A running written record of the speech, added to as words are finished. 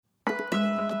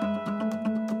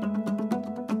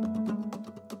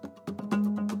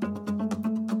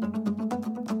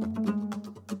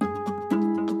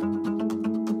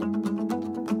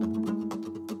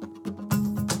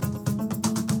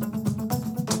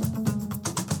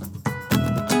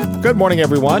Good morning,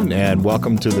 everyone, and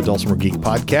welcome to the Dulcimer Geek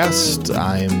Podcast.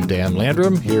 I'm Dan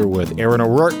Landrum, here with Aaron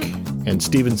O'Rourke and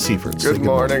Stephen Seifert. Good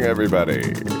morning,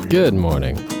 everybody. Good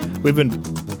morning. We've been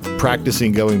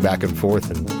practicing going back and forth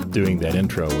and doing that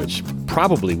intro, which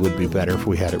probably would be better if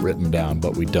we had it written down,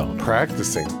 but we don't.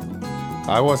 Practicing.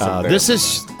 I wasn't there. This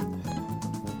is...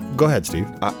 Go ahead, Steve.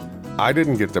 I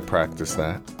didn't get to practice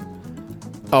that.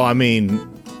 Oh, I mean,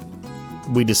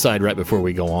 we decide right before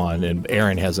we go on, and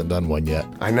Aaron hasn't done one yet.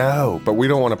 I know, but we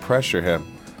don't want to pressure him.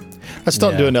 Let's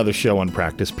don't do another show on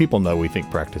practice. People know we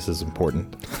think practice is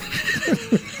important.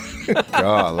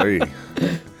 Golly.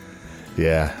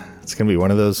 Yeah, it's going to be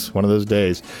one of those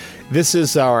days. This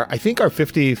is our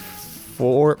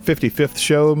 55th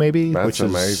show, maybe. That's which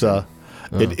amazing. Is,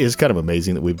 it is kind of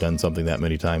amazing that we've done something that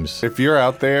many times. If you're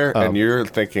out there and you're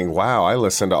thinking, wow, I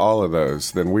listened to all of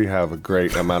those, then we have a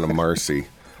great amount of mercy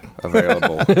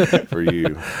available for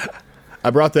you. I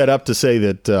brought that up to say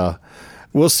that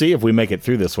we'll see if we make it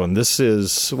through this one. This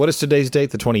is, what is today's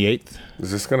date? The 28th?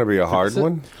 Is this going to be a hard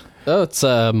one? Oh, it's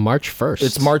March 1st.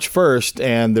 It's March 1st,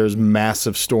 and there's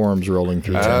massive storms rolling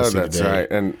through Tennessee that's today.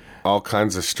 right. And all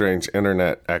kinds of strange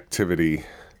internet activity.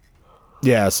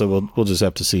 Yeah, so we'll just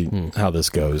have to see how this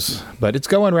goes. But it's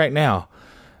going right now.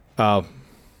 Can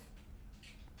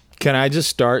I just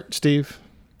start, Steve?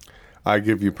 I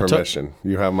give you permission.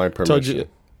 You have my permission.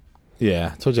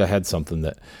 Told you I had something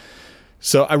that...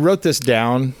 So I wrote this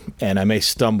down, and I may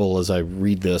stumble as I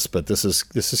read this, but this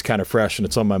is kind of fresh, and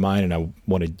it's on my mind, and I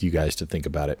wanted you guys to think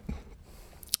about it.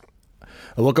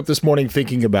 I woke up this morning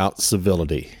thinking about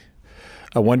civility.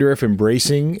 I wonder if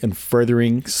embracing and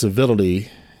furthering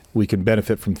civility, we can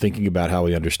benefit from thinking about how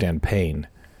we understand pain.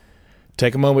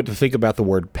 Take a moment to think about the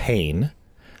word pain.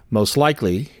 Most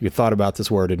likely, your thought about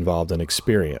this word involved an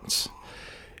experience.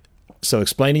 So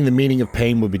explaining the meaning of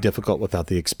pain would be difficult without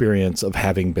the experience of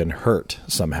having been hurt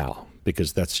somehow,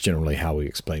 because that's generally how we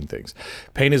explain things.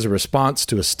 Pain is a response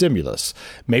to a stimulus.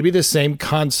 Maybe the same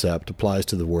concept applies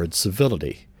to the word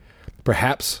civility.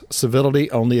 Perhaps civility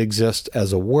only exists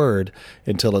as a word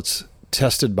until it's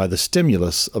tested by the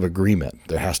stimulus of agreement.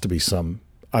 There has to be some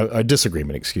a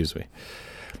disagreement, excuse me.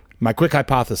 My quick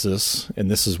hypothesis,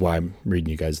 and this is why I'm reading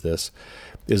you guys this,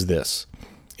 is this.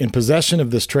 In possession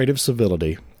of this trait of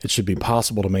civility, it should be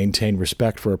possible to maintain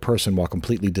respect for a person while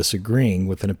completely disagreeing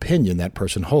with an opinion that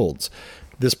person holds.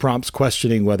 This prompts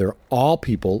questioning whether all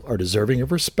people are deserving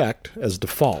of respect as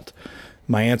default.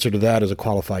 My answer to that is a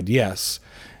qualified yes,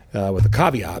 with a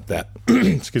caveat that,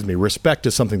 respect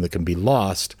is something that can be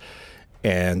lost,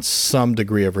 and some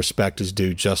degree of respect is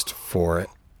due just for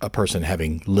a person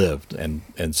having lived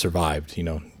and survived,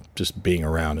 just being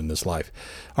around in this life.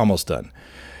 Almost done.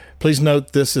 Please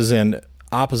note this is in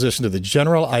opposition to the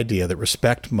general idea that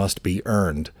respect must be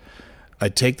earned. I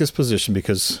take this position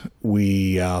because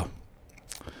I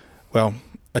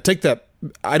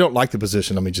don't like the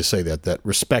position, let me just say that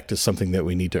respect is something that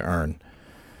we need to earn.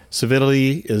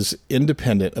 Civility is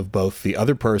independent of both the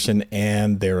other person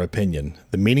and their opinion.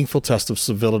 The meaningful test of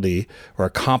civility or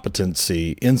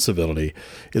competency in civility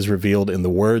is revealed in the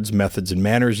words, methods, and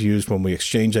manners used when we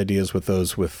exchange ideas with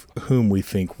those with whom we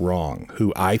think wrong,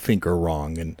 who I think are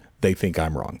wrong, and they think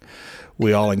I'm wrong.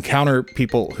 We all encounter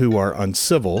people who are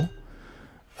uncivil.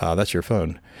 That's your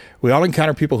phone. We all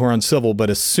encounter people who are uncivil, but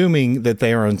assuming that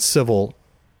they are uncivil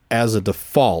as a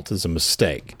default is a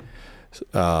mistake.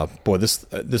 This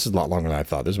is a lot longer than I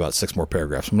thought. There's about 6 more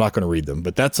paragraphs. I'm not going to read them,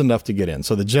 but that's enough to get in.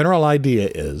 So the general idea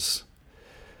is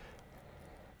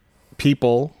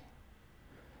people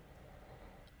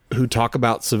who talk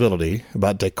about civility,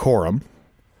 about decorum,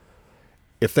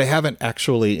 if they haven't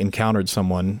actually encountered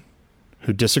someone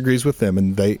who disagrees with them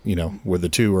and they, where the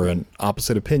two are in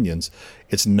opposite opinions,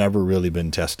 it's never really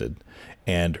been tested.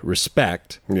 And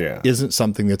respect isn't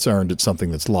something that's earned, it's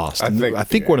something that's lost. I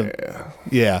think well,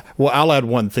 I'll add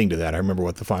one thing to that. I remember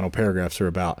what the final paragraphs are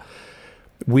about.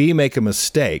 We make a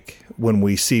mistake when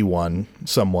we see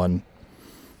someone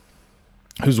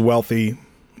who's wealthy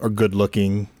or good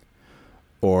looking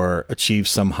or achieves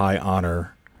some high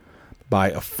honor by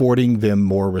affording them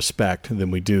more respect than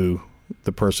we do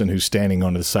the person who's standing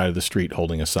on the side of the street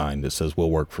holding a sign that says, we'll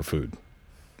work for food,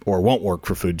 or won't work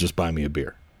for food, just buy me a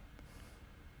beer.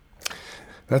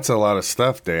 That's a lot of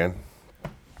stuff, Dan.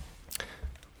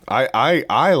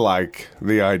 I like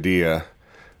the idea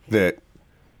that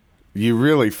you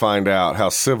really find out how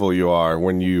civil you are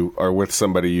when you are with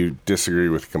somebody you disagree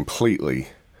with completely.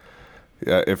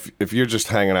 If you're just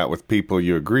hanging out with people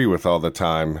you agree with all the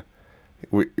time,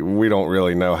 we don't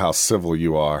really know how civil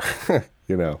you are,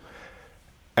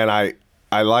 And I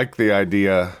like the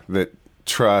idea that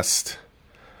trust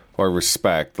or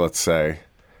respect, let's say,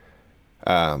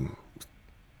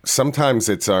 Sometimes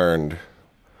it's earned,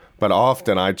 but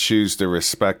often I choose to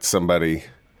respect somebody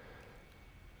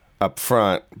up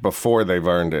front before they've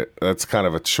earned it. That's kind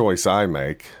of a choice I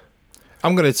make.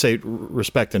 I'm going to say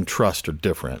respect and trust are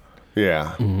different.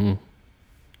 Yeah. Mm-hmm.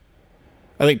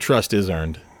 I think trust is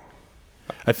earned.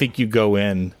 I think you go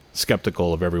in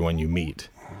skeptical of everyone you meet.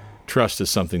 Trust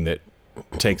is something that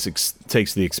takes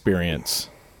the experience.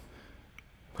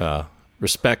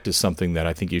 Respect is something that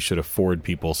I think you should afford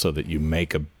people so that you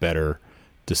make a better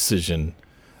decision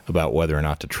about whether or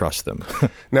not to trust them.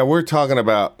 Now, we're talking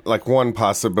about, like, one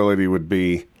possibility would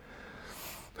be,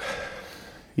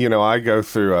 I go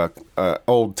through a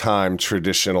old-time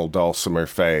traditional dulcimer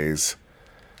phase,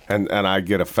 and I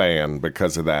get a fan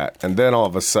because of that. And then all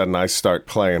of a sudden I start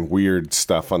playing weird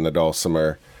stuff on the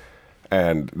dulcimer,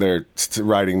 and they're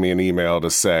writing me an email to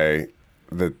say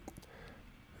that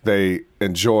they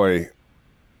enjoy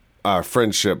our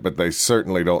friendship, but they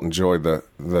certainly don't enjoy the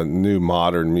new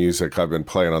modern music I've been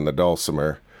playing on the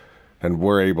dulcimer. And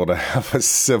we're able to have a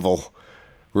civil,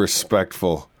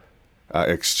 respectful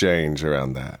exchange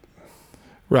around that.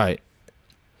 Right.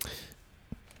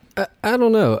 I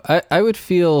don't know. I would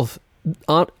feel,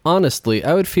 honestly,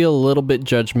 I would feel a little bit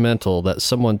judgmental that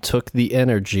someone took the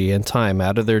energy and time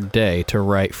out of their day to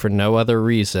write for no other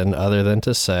reason other than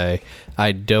to say,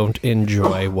 I don't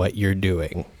enjoy what you're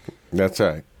doing. That's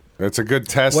right. That's a good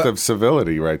test of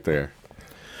civility right there.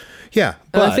 Yeah.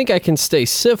 And I think I can stay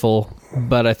civil,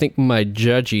 but I think my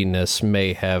judginess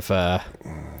may have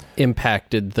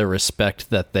impacted the respect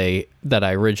that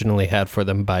I originally had for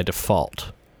them by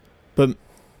default. But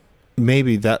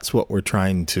maybe that's what we're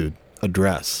trying to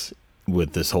address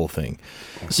with this whole thing.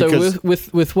 So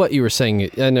with what you were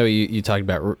saying, I know you talked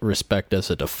about respect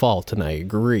as a default, and I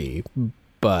agree,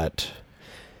 but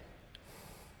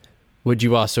would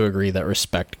you also agree that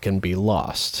respect can be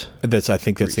lost? I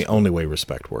think that's the only way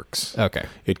respect works. Okay.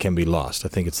 It can be lost. I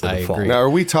think it's the I default. agree. Now, are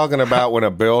we talking about when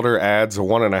a builder adds a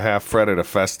 1.5 fret at a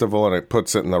festival and it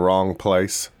puts it in the wrong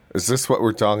place? Is this what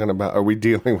we're talking about? Are we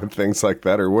dealing with things like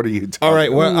that, or what are you talking All right.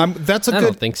 about? Well, that's a I good.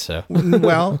 don't think so.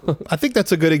 Well, I think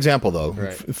that's a good example, though,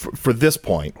 Right. for this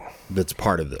point. That's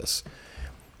part of this.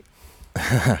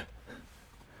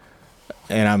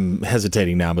 And I'm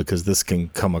hesitating now because this can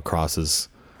come across as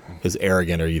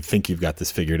arrogant, or you think you've got this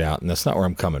figured out, and that's not where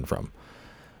I'm coming from.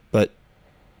 But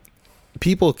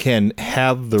people can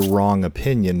have the wrong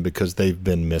opinion because they've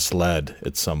been misled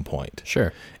at some point.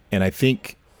 Sure. And I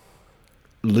think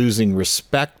losing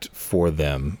respect for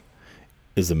them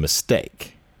is a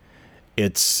mistake.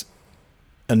 It's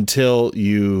until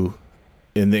you,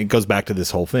 and it goes back to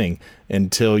this whole thing,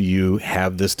 until you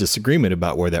have this disagreement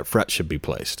about where that fret should be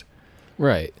placed.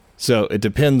 Right. So it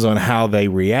depends on how they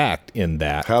react in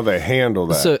that. How they handle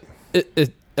that. So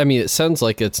it sounds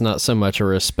like it's not so much a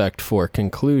respect for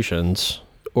conclusions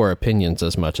or opinions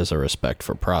as much as a respect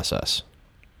for process.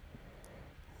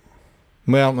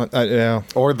 Well, yeah.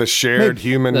 Or the shared Maybe.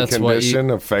 human That's what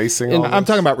condition of facing all I'm this.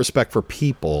 talking about respect for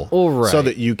people, Oh, right. so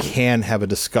that you can have a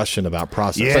discussion about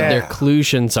process. Yeah. But their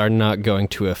conclusions are not going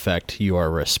to affect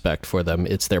your respect for them.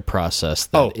 It's their process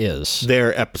that is.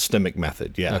 Their epistemic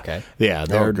method. Yeah. Okay. Yeah.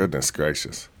 Oh, goodness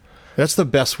gracious. That's the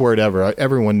best word ever.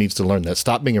 Everyone needs to learn that.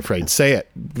 Stop being afraid. Say it.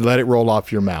 Let it roll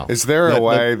off your mouth. Is there a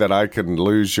way that I can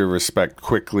lose your respect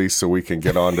quickly so we can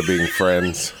get on to being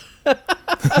friends?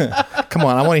 Come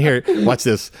on. I want to hear it. Watch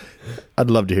this.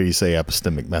 I'd love to hear you say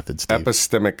epistemic method, Steve.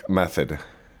 Epistemic method.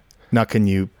 Now, can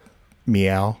you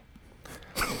meow?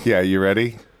 Yeah, you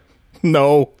ready?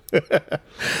 No.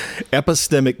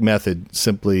 Epistemic method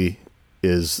simply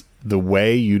is the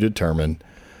way you determine,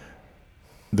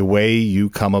 the way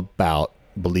you come about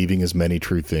believing as many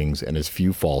true things and as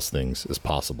few false things as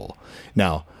possible.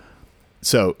 Now,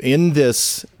 so in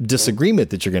this disagreement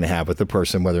that you're going to have with the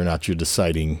person, whether or not you're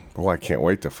deciding, Oh, I can't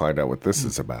wait to find out what this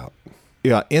is about.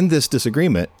 yeah, in this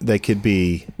disagreement, they could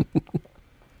be,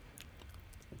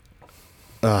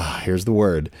 here's the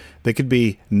word. They could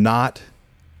be not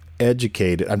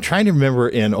educated. I'm trying to remember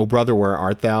in Oh Brother, Where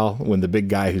Art Thou, when the big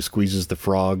guy who squeezes the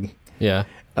frog, Yeah.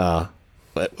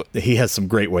 but he has some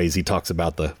great ways he talks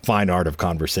about the fine art of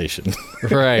conversation.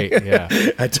 Right. Yeah.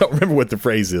 I don't remember what the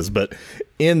phrase is, but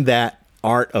in that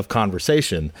art of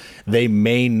conversation, they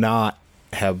may not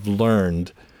have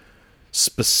learned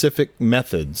specific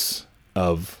methods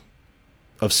of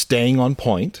staying on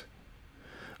point,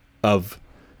 of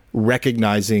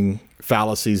recognizing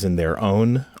fallacies in their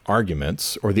own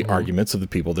arguments or the arguments of the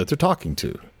people that they're talking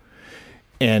to.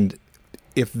 And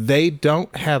if they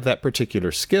don't have that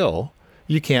particular skill,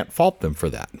 you can't fault them for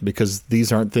that, because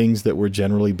these aren't things that we're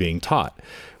generally being taught.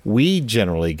 We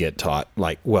generally get taught,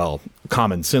 like, well,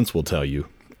 common sense will tell you.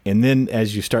 And then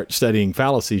as you start studying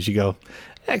fallacies, you go,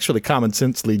 actually, common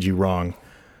sense leads you wrong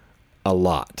a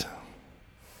lot.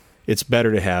 It's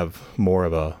better to have more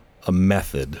of a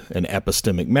method, an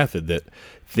epistemic method that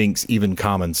thinks even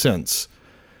common sense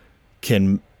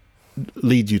can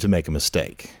lead you to make a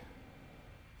mistake.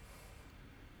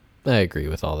 I agree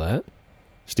with all that.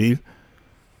 Steve?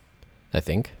 I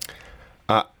think.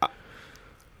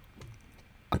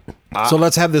 So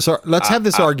let's have this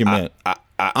argument.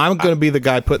 I'm going to be the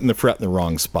guy putting the fret in the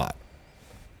wrong spot.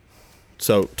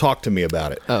 So talk to me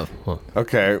about it. Oh. Well.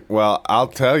 Okay, well, I'll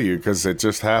tell you because it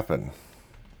just happened.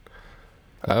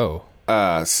 Oh.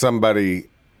 Somebody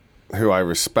who I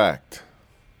respect.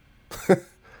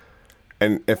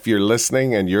 And if you're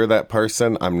listening and you're that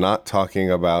person, I'm not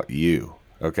talking about you,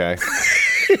 okay?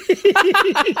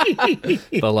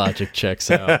 The logic checks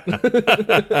out.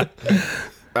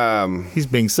 He's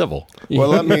being civil. Well,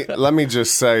 let me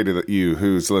just say to you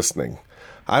who's listening,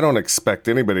 I don't expect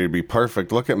anybody to be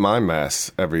perfect. Look at my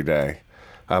mess every day.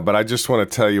 But I just want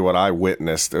to tell you what I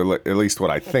witnessed, or at least what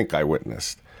I think I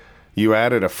witnessed. You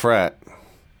added a fret,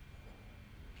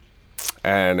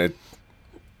 and it.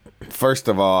 First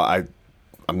of all,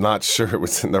 I'm not sure it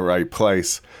was in the right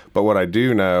place, but what I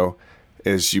do know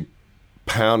is you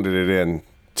pounded it in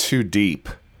too deep.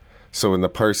 So when the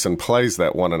person plays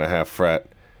that 1.5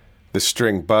 fret, the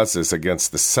string buzzes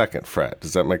against the 2nd fret.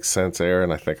 Does that make sense,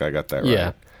 Aaron? I think I got that right.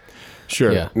 Yeah.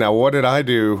 Sure. Yeah. Now, what did I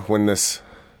do when this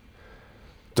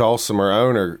dulcimer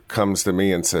owner comes to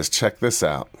me and says, check this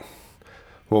out?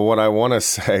 Well, what I want to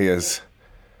say is,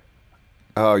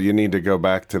 oh, you need to go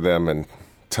back to them and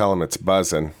tell them it's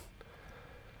buzzing.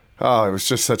 Oh, it was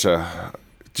just such a...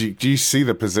 Do you see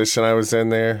the position I was in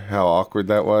there? How awkward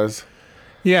that was?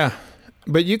 Yeah,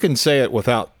 but you can say it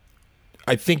without...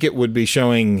 I think it would be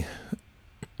showing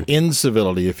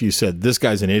incivility if you said, this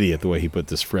guy's an idiot the way he put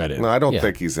this fret in. No, I don't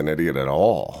think he's an idiot at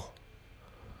all.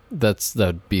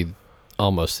 That'd be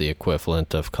almost the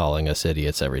equivalent of calling us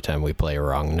idiots every time we play a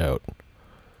wrong note.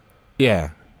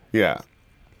 Yeah. Yeah.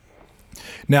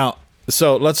 Now,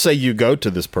 so let's say you go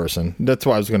to this person. That's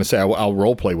why I was going to say I'll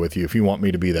role play with you if you want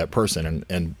me to be that person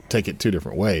and take it 2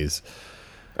 different ways.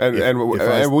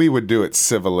 And we would do it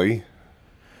civilly.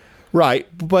 Right,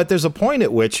 but there's a point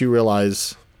at which you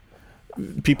realize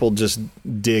people just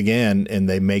dig in and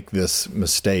they make this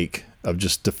mistake of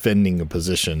just defending a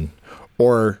position.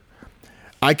 Or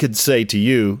I could say to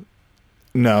you,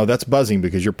 no, that's buzzing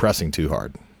because you're pressing too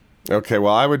hard. Okay,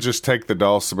 well, I would just take the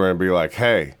dulcimer and be like,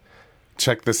 hey,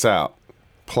 check this out.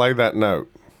 Play that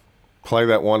note. Play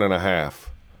that 1.5.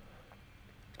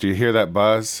 Do you hear that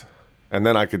buzz? And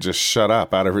then I could just shut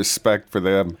up out of respect for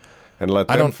them and let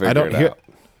them figure it out.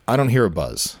 I don't hear a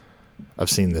buzz. I've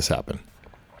seen this happen.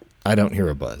 I don't hear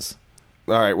a buzz.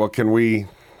 All right, well,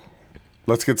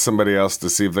 let's get somebody else to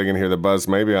see if they can hear the buzz.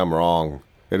 Maybe I'm wrong.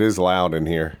 It is loud in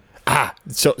here.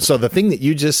 So the thing that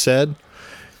you just said,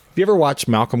 have you ever watched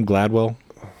Malcolm Gladwell?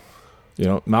 You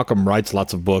know, Malcolm writes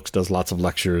lots of books, does lots of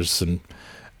lectures, and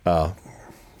I'm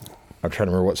trying to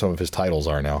remember what some of his titles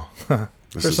are now.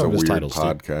 This is a weird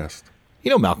podcast. You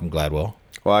know Malcolm Gladwell.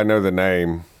 Well, I know the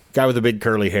name. Guy with the big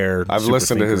curly hair. I've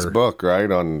listened to his book, right,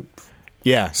 on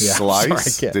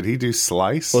Slice. Sorry, Did he do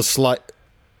Slice? Well,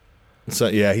 So,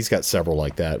 yeah, he's got several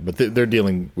like that, but they're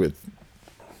dealing with...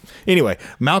 Anyway,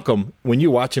 Malcolm, when you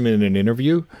watch him in an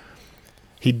interview,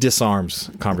 he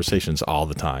disarms conversations all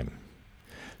the time.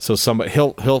 So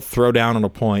he'll throw down on a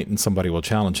point and somebody will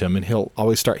challenge him, and he'll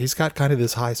always start... He's got kind of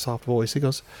this high, soft voice. He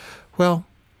goes, well,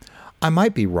 I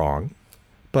might be wrong,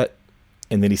 but...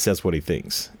 And then he says what he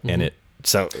thinks, and it...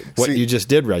 So what you just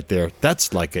did right there, that's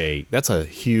a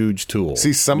huge tool.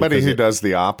 See, somebody who does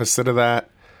the opposite of that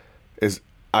is,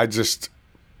 I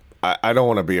don't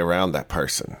want to be around that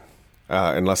person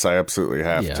unless I absolutely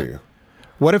have to.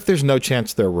 What if there's no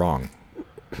chance they're wrong?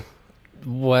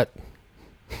 What?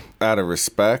 Out of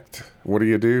respect, what do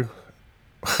you do?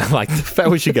 I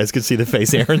wish you guys could see the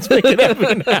face Aaron's making at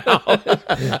me now.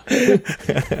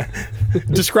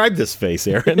 Describe this face,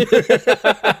 Aaron.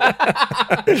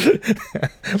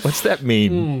 What's that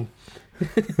mean?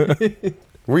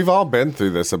 We've all been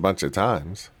through this a bunch of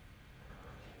times.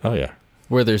 Oh yeah,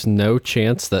 where there's no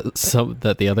chance that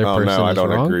the other person is wrong. Oh no, I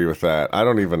don't agree with that. I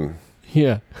don't even.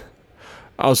 Yeah.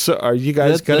 Oh, so are you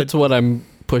guys? That's what I'm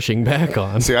pushing back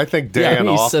on. See, I think Dan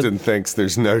often thinks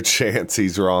there's no chance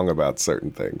he's wrong about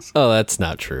certain things. Oh, that's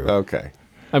not true. Okay.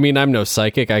 I mean, I'm no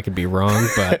psychic. I could be wrong,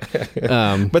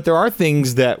 but but there are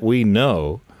things that we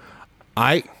know.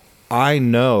 I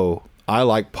know I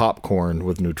like popcorn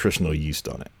with nutritional yeast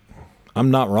on it. I'm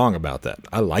not wrong about that.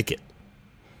 I like it.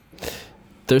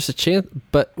 There's a chance,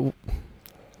 but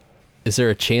is there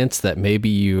a chance that maybe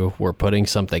you were putting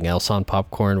something else on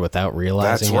popcorn without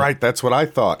realizing That's right. That's what I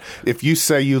thought. If you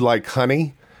say you like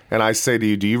honey, and I say to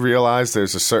you, do you realize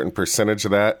there's a certain percentage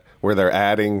of that where they're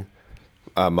adding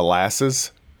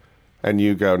molasses? And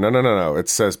you go, no, it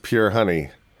says pure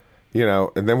honey.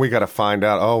 And then we got to find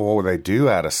out, they do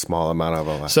add a small amount of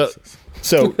molasses.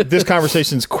 So this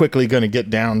conversation's quickly going to get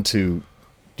down to,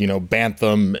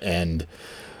 Bantham and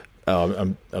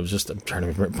I'm trying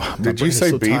to remember. Did you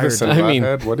say Beavis and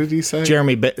Butthead? What did he say?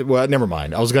 Jeremy, well, never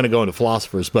mind. I was going to go into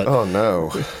philosophers, but oh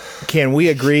no. Can we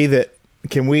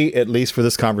at least for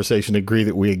this conversation agree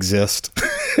that we exist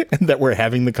and that we're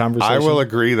having the conversation? I will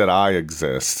agree that I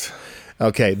exist.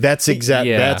 Okay, that's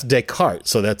that's Descartes.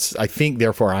 So that's, I think,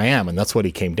 therefore I am, and that's what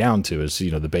he came down to is,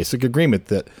 the basic agreement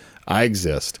that I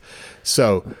exist.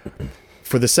 So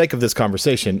for the sake of this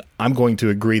conversation, I'm going to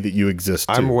agree that you exist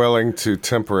too. I'm willing to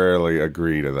temporarily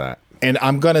agree to that. And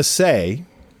I'm going to say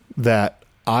that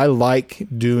I like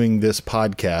doing this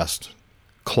podcast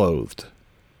clothed.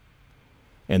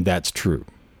 And that's true.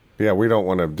 Yeah, we don't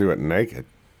want to do it naked.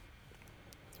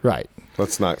 Right.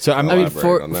 Let's not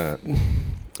elaborate on that.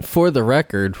 For the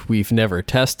record, we've never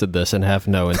tested this and have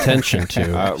no intention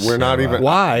to. We're not even.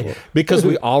 Why? Because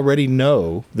we already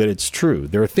know that it's true.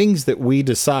 There are things that we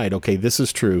decide, okay, this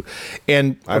is true.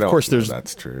 And of course, there's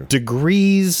that's true.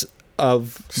 Degrees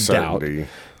of certainty.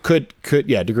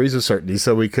 Doubt. Degrees of certainty.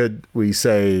 So we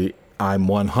say, I'm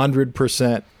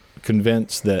 100%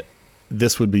 convinced that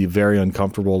this would be very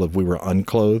uncomfortable if we were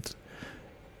unclothed.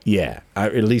 Yeah,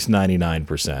 at least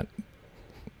 99%.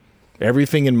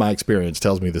 Everything in my experience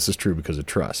tells me this is true because of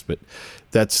trust, but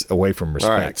that's away from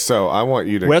respect. All right, so I want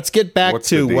you to... Let's get back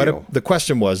to what the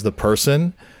question was. The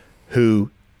person who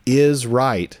is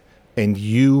right and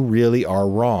you really are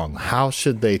wrong, how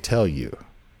should they tell you?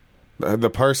 The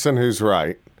person who's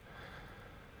right.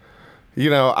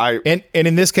 And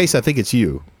in this case, I think it's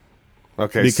you.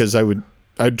 Okay. Because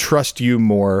I'd trust you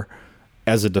more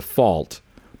as a default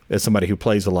as somebody who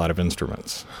plays a lot of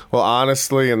instruments. Well,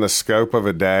 honestly, in the scope of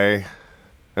a day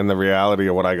and the reality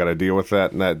of what I got to deal with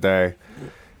that in that day,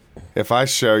 if I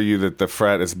show you that the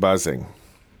fret is buzzing,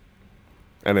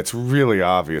 and it's really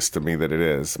obvious to me that it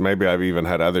is, maybe I've even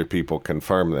had other people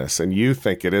confirm this, and you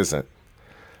think it isn't,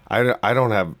 I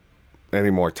don't have any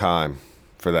more time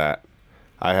for that.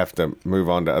 I have to move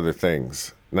on to other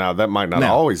things. Now, that might not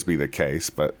always be the case,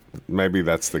 but maybe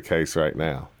that's the case right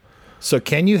now. So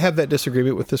can you have that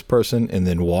disagreement with this person and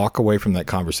then walk away from that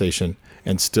conversation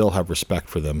and still have respect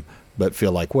for them, but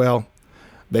feel like, well,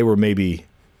 they were maybe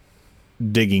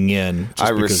digging in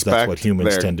just because that's what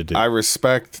humans tend to do? I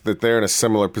respect that they're in a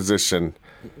similar position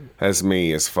as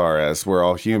me as far as we're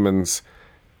all humans.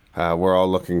 We're all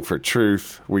looking for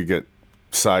truth. We get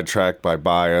sidetracked by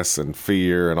bias and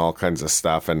fear and all kinds of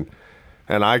stuff. And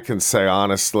I can say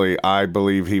honestly, I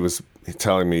believe he was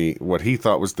telling me what he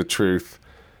thought was the truth.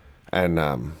 And,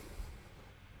 I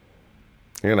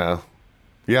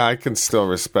can still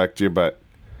respect you, but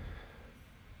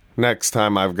next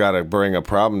time I've got to bring a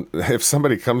problem. If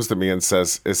somebody comes to me and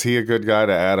says, is he a good guy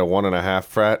to add a 1.5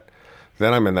 fret?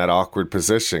 Then I'm in that awkward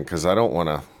position because I don't want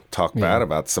to talk bad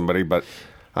about somebody, but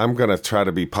I'm going to try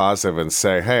to be positive and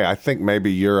say, hey, I think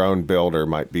maybe your own builder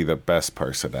might be the best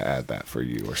person to add that for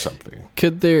you or something.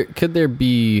 Could there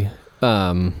be,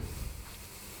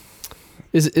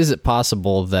 is it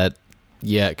possible that,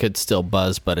 it could still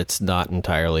buzz, but it's not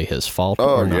entirely his fault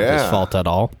or not his fault at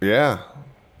all? Yeah.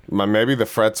 Maybe the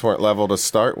frets weren't level to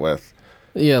start with.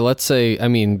 Yeah, let's say,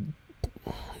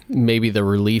 maybe the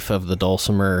relief of the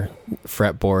dulcimer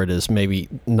fretboard is maybe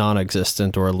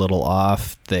non-existent or a little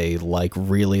off. They like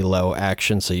really low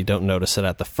action, so you don't notice it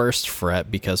at the first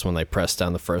fret because when they press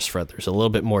down the first fret, there's a little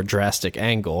bit more drastic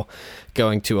angle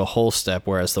going to a whole step,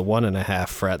 whereas the 1.5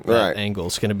 fret, that angle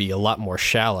is going to be a lot more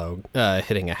shallow,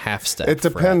 hitting a half step. It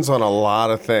depends on a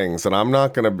lot of things, and I'm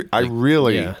not going to be... I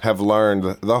really have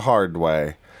learned the hard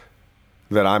way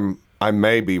that I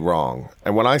may be wrong.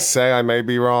 And when I say I may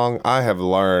be wrong, I have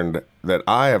learned that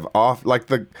I have like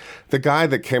the guy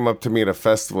that came up to me at a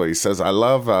festival, he says, I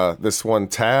love this one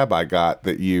tab I got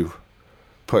that you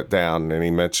put down, and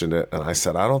he mentioned it. And I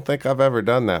said, I don't think I've ever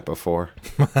done that before.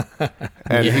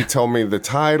 And he told me the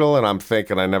title, and I'm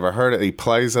thinking I never heard it. He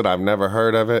plays it. I've never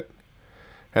heard of it.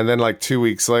 And then like 2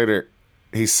 weeks later,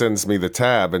 he sends me the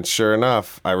tab, and sure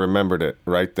enough, I remembered it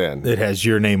right then. It has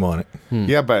your name on it.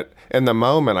 Yeah, but in the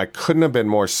moment, I couldn't have been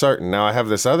more certain. Now, I have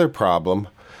this other problem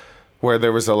where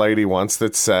there was a lady once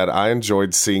that said, I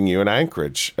enjoyed seeing you in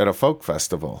Anchorage at a folk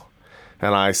festival.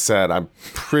 And I said, I'm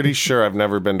pretty sure I've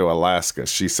never been to Alaska.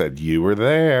 She said, you were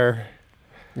there.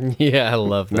 Yeah, I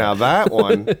love that. Now, that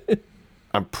one,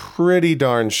 I'm pretty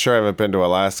darn sure I haven't been to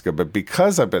Alaska, but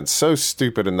because I've been so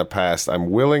stupid in the past, I'm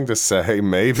willing to say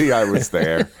maybe I was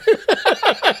there.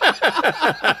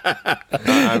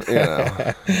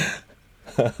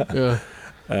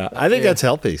 I think that's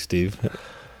healthy, Steve.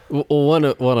 One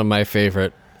of my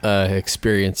favorite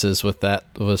experiences with that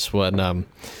was when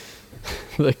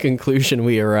the conclusion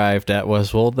we arrived at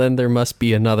was, well, then there must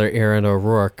be another Aaron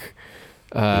O'Rourke.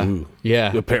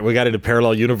 Yeah, We got into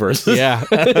parallel universes. yeah.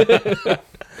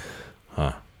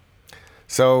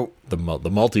 So The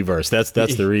multiverse. That's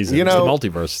the reason. You know- it's the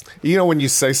multiverse. when you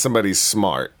say somebody's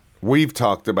smart, we've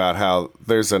talked about how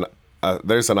there's an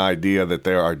idea that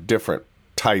there are different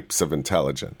types of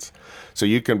intelligence. So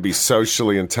you can be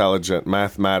socially intelligent,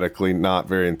 mathematically not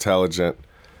very intelligent,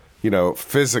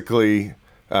 physically,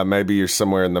 maybe you're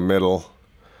somewhere in the middle.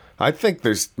 I think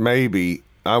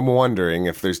I'm wondering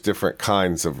if there's different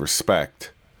kinds of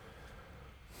respect.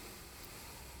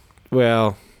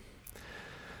 Well,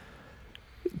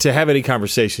 to have any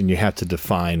conversation, you have to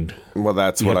define. Well,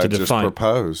 that's what I just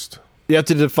proposed. You have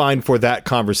to define for that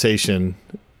conversation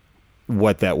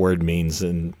what that word means,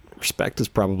 and respect is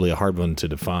probably a hard one to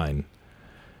define.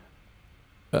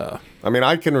 I mean,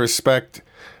 I can respect.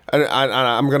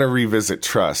 I'm going to revisit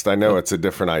trust. I know it's a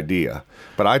different idea,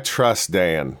 but I trust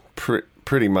Dan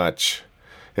pretty much.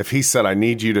 If he said, I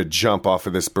need you to jump off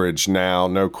of this bridge now,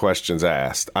 no questions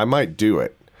asked, I might do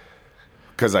it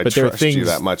because I trust you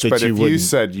that much. But if you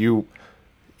said you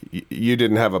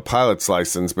didn't have a pilot's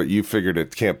license, but you figured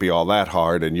it can't be all that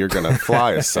hard and you're going to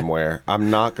fly us somewhere, I'm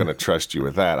not going to trust you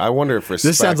with that. I wonder if respect.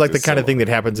 This sounds like the kind of thing that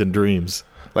happens in dreams.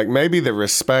 Like maybe the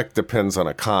respect depends on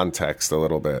a context a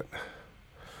little bit.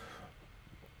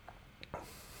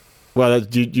 Well,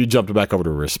 you jumped back over to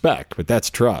respect, but that's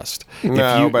trust.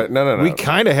 No. We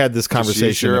kind of had this conversation.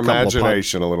 Just use your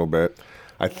imagination a little bit.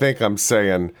 I think I'm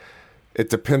saying it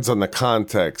depends on the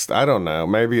context. I don't know.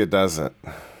 Maybe it doesn't.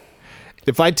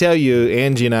 If I tell you,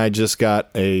 Angie and I just got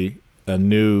a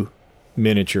new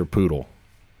miniature poodle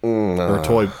or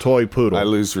toy poodle, I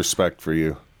lose respect for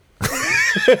you.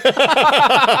 Big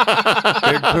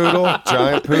poodle,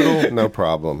 giant poodle, no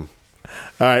problem.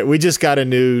 All right, we just got a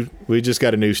new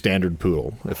standard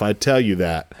poodle. If I tell you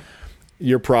that,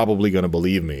 you're probably going to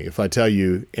believe me. If I tell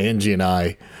you Angie and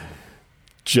I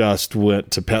just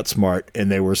went to PetSmart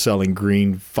and they were selling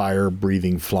green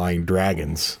fire-breathing flying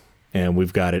dragons, and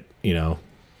we've got it, in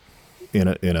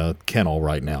a kennel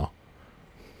right now,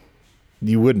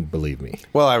 you wouldn't believe me.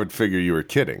 Well, I would figure you were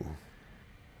kidding.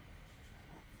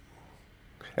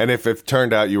 And if it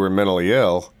turned out you were mentally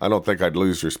ill, I don't think I'd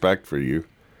lose respect for you.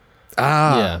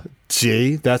 Yeah.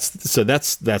 Gee, that's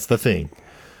the thing.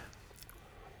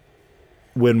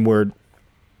 When we're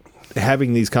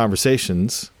having these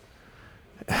conversations,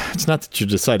 it's not that you're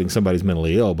deciding somebody's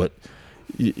mentally ill, but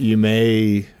you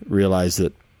may realize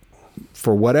that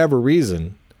for whatever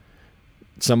reason,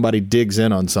 somebody digs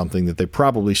in on something that they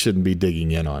probably shouldn't be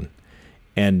digging in on,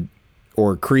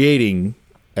 or creating,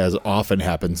 as often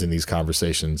happens in these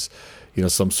conversations,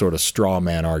 some sort of straw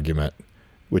man argument,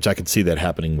 which I could see that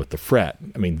happening with the fret.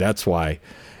 I mean, that's why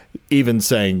even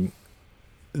saying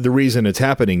the reason it's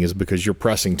happening is because you're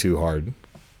pressing too hard,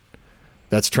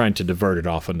 that's trying to divert it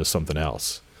off into something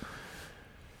else.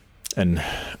 And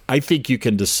I think you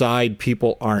can decide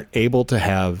people aren't able to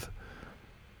have...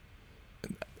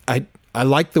 I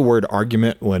like the word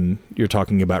argument when you're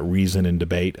talking about reason and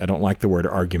debate. I don't like the word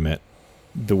argument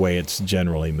the way it's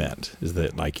generally meant, is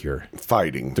that like you're...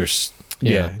 Fighting. There's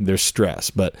stress.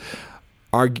 But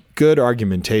good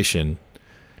argumentation,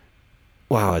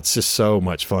 wow, it's just so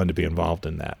much fun to be involved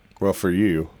in that. Well, for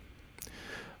you.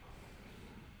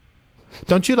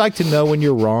 Don't you like to know when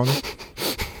you're wrong?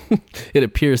 It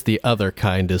appears the other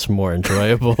kind is more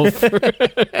enjoyable.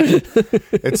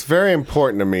 It's very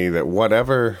important to me that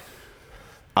whatever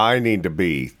I need to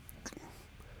be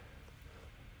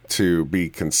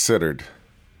considered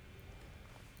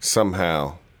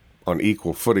somehow on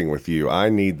equal footing with you, I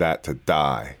need that to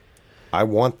die. I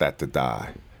want that to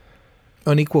die.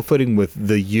 On equal footing with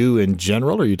the you in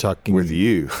general, or are you talking... With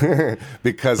you.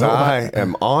 Because I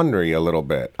am ornery a little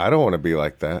bit. I don't want to be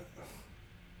like that.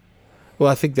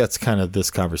 Well, I think that's kind of this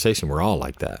conversation. We're all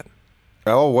like that.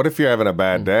 Oh, what if you're having a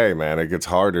bad day, man? It gets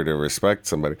harder to respect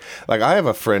somebody. Like, I have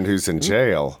a friend who's in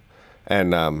jail,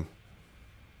 and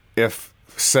if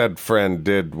said friend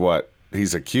did what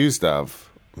he's accused of,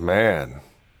 man,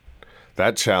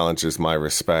 that challenges my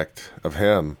respect of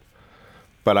him.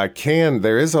 But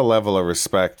there is a level of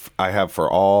respect I have for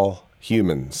all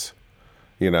humans,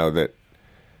 that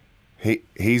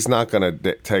he's not going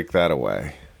to take that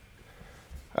away.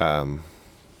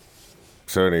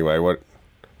 So anyway,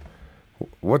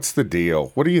 What's the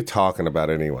deal? What are you talking about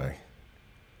anyway?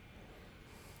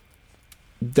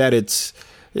 That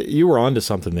you were onto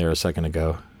something there a second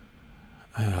ago.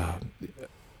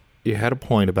 You had a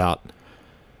point about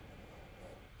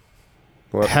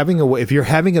What? if you're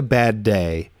having a bad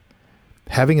day,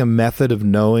 having a method of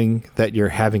knowing that you're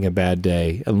having a bad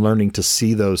day and learning to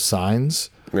see those signs,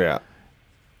 Yeah.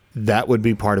 that would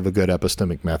be part of a good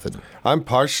epistemic method. I'm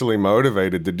partially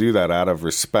motivated to do that out of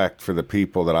respect for the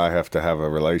people that I have to have a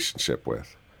relationship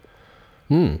with.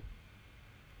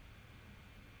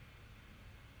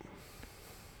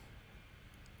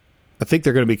 I think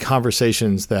there are going to be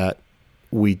conversations that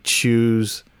we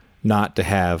choose not to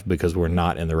have because we're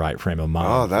not in the right frame of mind.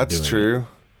 Oh, for that's doing true.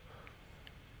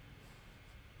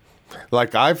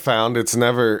 Like I've found it's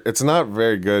not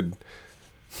very good.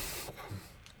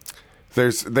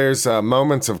 There's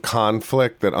moments of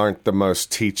conflict that aren't the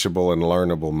most teachable and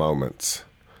learnable moments.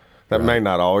 That may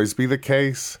not always be the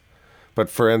case, but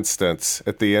for instance,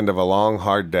 at the end of a long,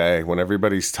 hard day, when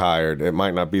everybody's tired, it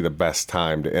might not be the best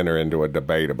time to enter into a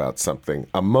debate about something.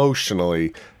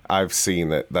 Emotionally, I've seen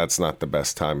that that's not the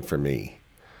best time for me.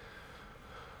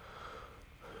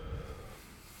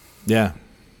 Yeah.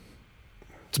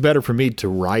 It's better for me to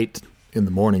write in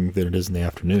the morning than it is in the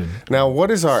afternoon. Now,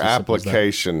 what is our It's as simple as that.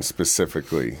 application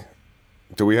specifically?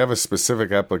 Do we have a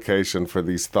specific application for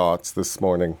these thoughts this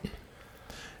morning?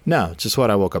 No, it's just what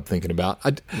I woke up thinking about.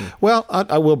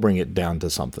 I will bring it down to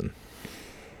something.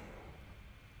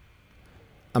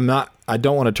 I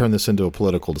don't want to turn this into a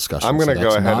political discussion. I'm going to so go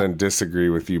that's ahead not- and disagree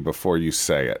with you before you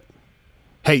say it.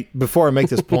 Hey, before I make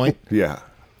this point, Yeah.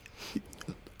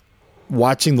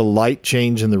 watching the light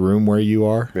change in the room where you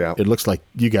are, Yeah. it looks like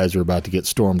you guys are about to get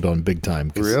stormed on big time.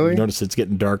 'Cause Really? You notice it's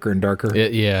getting darker and darker.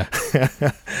 Yeah.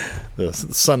 The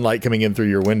sunlight coming in through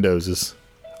your windows is...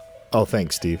 Oh,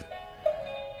 thanks, Steve.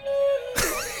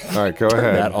 All right, go Turn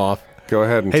ahead. that off. Go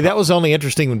ahead and Hey, that was only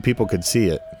interesting when people could see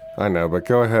it. I know, but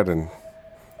go ahead and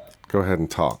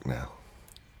talk now.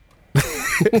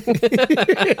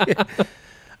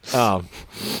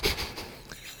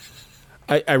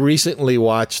 I recently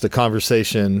watched a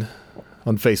conversation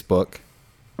on Facebook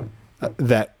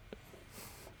that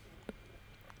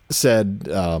said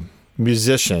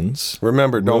musicians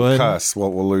Remember, don't ruin- cuss.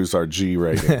 Well, we'll lose our G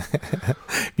rating.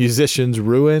 musicians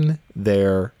ruin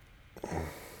their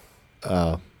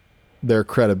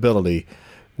credibility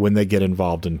when they get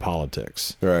involved in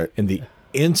politics. Right. And the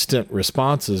instant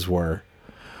responses were,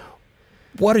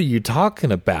 "What are you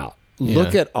talking about?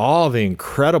 Look Yeah. at all the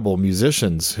incredible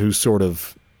musicians who sort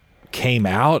of came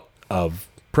out of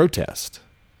protest.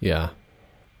 Yeah.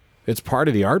 It's part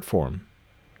of the art form.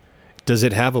 Does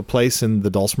it have a place in the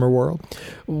dulcimer world?"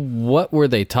 What were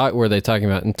they talking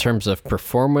about in terms of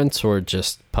performance or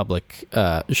just public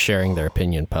sharing their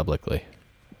opinion publicly?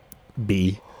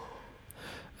 B.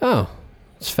 Oh,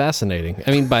 it's fascinating.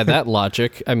 I mean, by that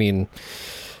logic,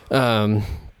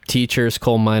 teachers,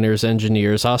 coal miners,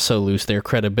 engineers also lose their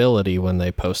credibility when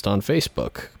they post on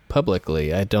Facebook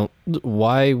publicly.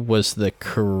 Why was the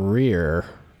career...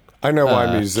 I know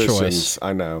why musicians. choice.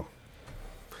 I know.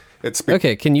 It's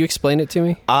Okay, can you explain it to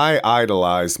me? I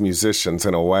idolize musicians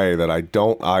in a way that I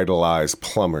don't idolize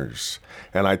plumbers.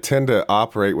 And I tend to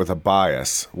operate with a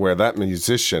bias where that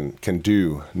musician can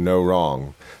do no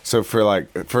wrong. So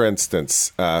for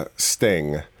instance,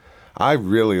 Sting. I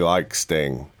really like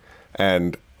Sting.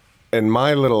 And in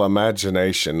my little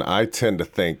imagination, I tend to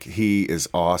think he is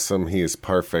awesome, he is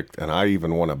perfect, and I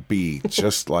even want to be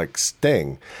just like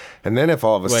Sting. And then if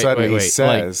all of a sudden he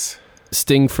says...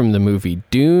 Sting from the movie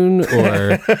Dune,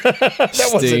 or that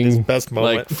wasn't his best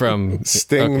moment. Like from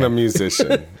Sting the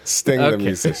musician. Sting the Okay.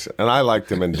 musician. And I liked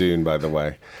him in Dune, by the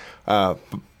way.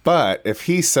 But if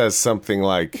he says something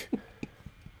like,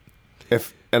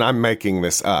 and I'm making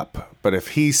this up, but if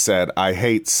he said, "I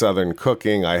hate Southern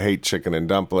cooking, I hate chicken and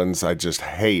dumplings, I just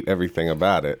hate everything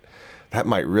about it," that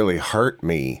might really hurt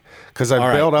me because I've All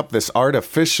right. built up this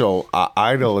artificial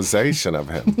idolization of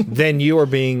him. Then you are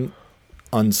being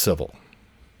uncivil.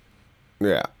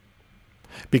 Yeah.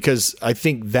 Because I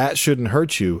think that shouldn't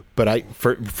hurt you. But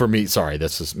for me, sorry,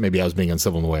 maybe I was being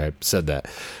uncivil in the way I said that.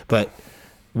 But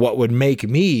what would make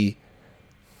me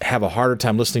have a harder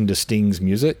time listening to Sting's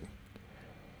music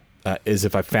is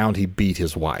if I found he beat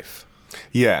his wife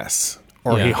Yes.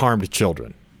 or he Yeah. harmed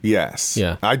children. Yes.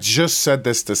 Yeah. I just said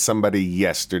this to somebody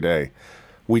yesterday.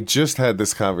 We just had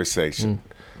this conversation.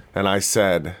 And I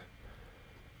said,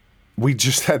 we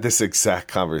just had this exact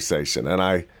conversation. And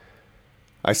I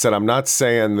said, I'm not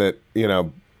saying that,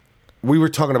 we were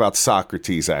talking about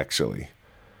Socrates, actually.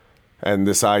 And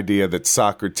this idea that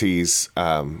Socrates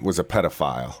was a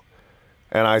pedophile.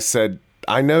 And I said,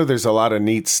 I know there's a lot of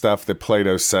neat stuff that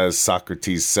Plato says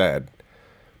Socrates said,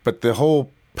 but the whole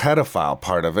pedophile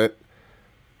part of it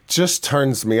just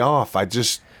turns me off.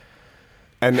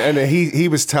 And he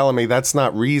was telling me that's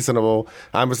not reasonable.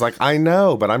 I was like, I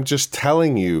know, but I'm just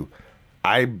telling you,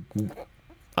 I'm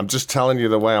just telling you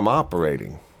the way I'm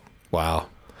operating. Wow.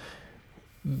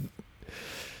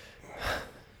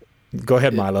 Go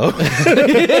ahead, Milo.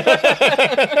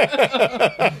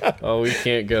 Oh, we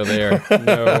can't go there.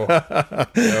 No.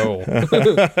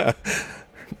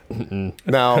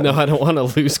 Now, No, I don't want to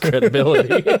lose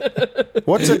credibility.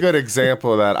 what's a good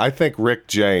example of that? I think Rick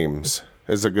James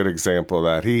is a good example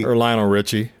of that. Or Lionel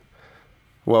Richie.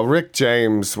 Well, Rick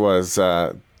James was,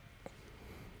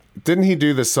 didn't he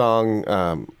do the song,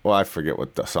 well, I forget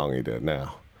what the song he did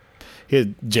now. His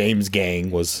James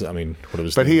Gang was, what it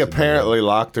was. But he apparently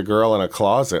locked a girl in a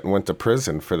closet and went to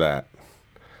prison for that.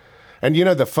 And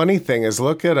the funny thing is,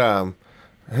 look at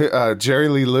Jerry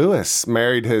Lee Lewis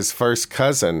married his first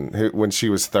cousin when she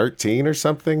was 13 or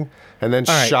something, and then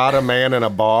shot a man in a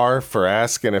bar for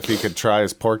asking if he could try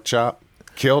his pork chop.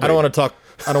 Killed him. I don't want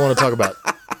to talk about.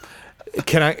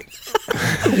 Can I?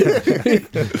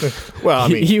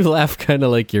 Well, You laugh kind of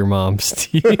like your mom,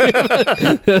 Steve.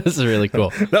 This is really cool.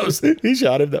 He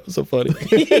shot him. That was so funny.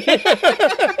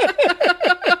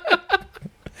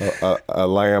 a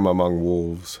lamb among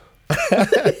wolves.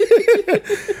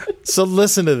 So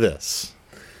listen to this.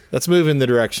 Let's move in the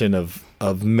direction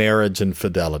of marriage and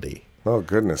fidelity. Oh,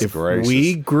 goodness If gracious.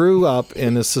 we grew up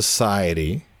in a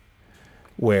society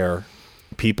where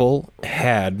people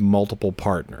had multiple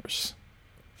partners,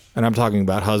 and I'm talking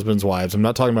about husbands, wives. I'm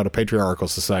not talking about a patriarchal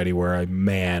society where a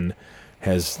man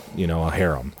has, a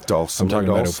harem. Dulcimer, I'm talking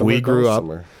about if we dulcimer, grew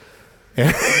dulcimer.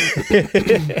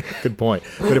 up. Good point.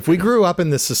 But if we grew up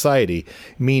in this society,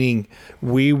 meaning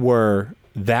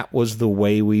that was the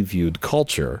way we viewed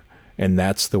culture, and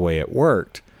that's the way it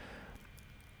worked,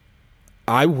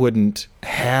 I wouldn't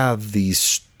have these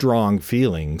strong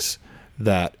feelings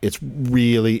that it's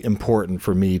really important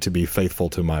for me to be faithful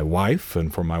to my wife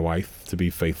and for my wife to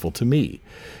be faithful to me.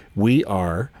 We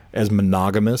are as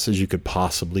monogamous as you could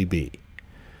possibly be,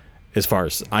 as far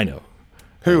as I know.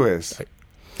 Who is?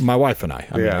 My wife and I.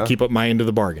 I keep up my end of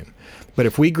the bargain. But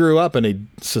if we grew up in a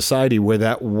society where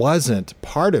that wasn't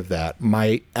part of that,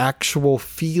 my actual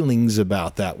feelings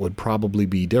about that would probably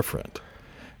be different.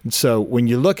 And so when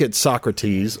you look at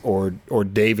Socrates or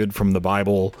David from the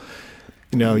Bible,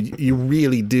 you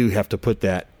really do have to put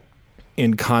that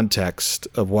in context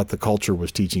of what the culture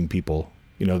was teaching people,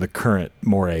 the current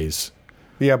mores.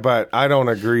 Yeah, but I don't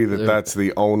agree that that's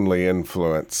the only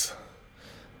influence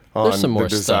on some more the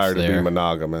desire stuff to be there.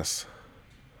 monogamous.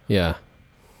 Yeah.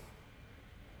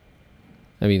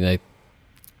 I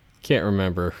can't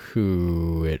remember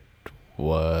who it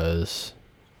was.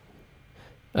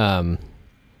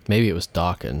 Maybe it was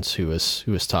Dawkins who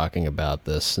was talking about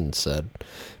this and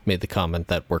made the comment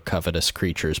that we're covetous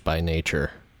creatures by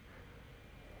nature.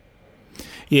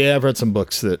 Yeah, I've read some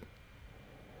books that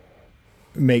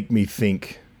make me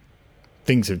think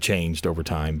things have changed over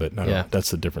time, but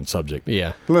that's a different subject.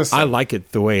 Yeah. Listen, I like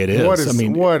it the way it is.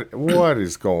 What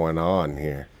is going on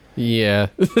here? Yeah.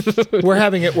 we're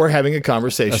having a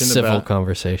conversation, A civil about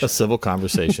conversation. a civil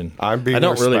conversation. I'm being I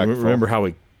don't really respectful. remember how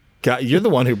we got. You're the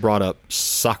one who brought up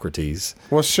Socrates.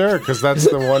 Well, sure, because that's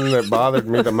the one that bothered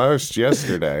me the most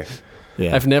yesterday.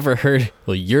 Yeah, I've never heard.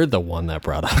 Well, you're the one that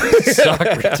brought up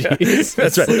Socrates.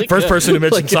 that's right. Like First person to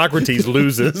mention Socrates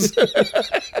loses.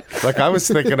 Like, I was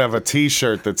thinking of a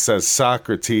T-shirt that says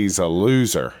Socrates a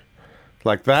loser.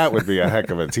 Like, that would be a heck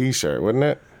of a T-shirt, wouldn't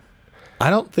it? I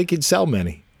don't think he'd sell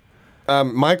many.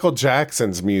 Michael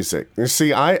Jackson's music. You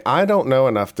see, I don't know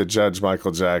enough to judge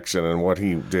Michael Jackson and what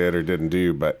he did or didn't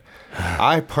do, but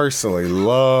I personally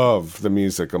love the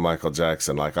music of Michael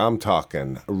Jackson. Like, I'm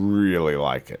talking really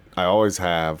like it. I always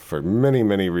have for many,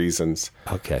 many reasons.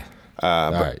 Okay.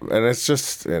 Right. And it's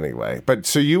just, anyway. But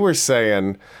so you were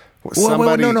saying...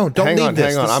 no, don't hang leave on, this.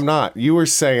 hang on. This- I'm not. You were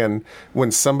saying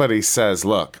when somebody says,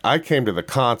 look, I came to the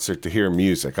concert to hear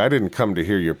music. I didn't come to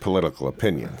hear your political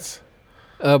opinions.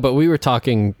 But we were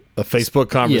talking A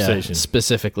Facebook conversation.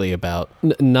 specifically about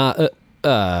not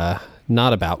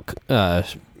about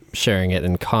sharing it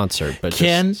in concert, but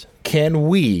Can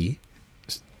we,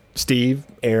 Steve,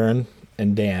 Aaron,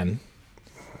 and Dan,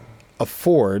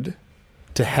 afford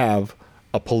to have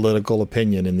a political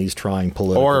opinion in these trying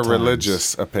political Or a times?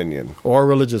 religious opinion. Or a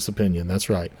religious opinion, that's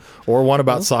right. Or one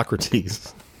about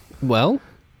Socrates. Well,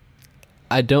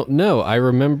 I don't know. I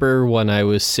remember when I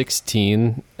was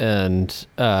 16 and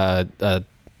a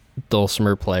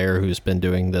dulcimer player who's been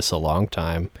doing this a long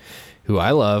time, who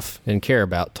I love and care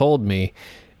about, told me,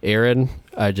 Aaron,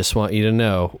 I just want you to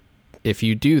know, if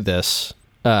you do this,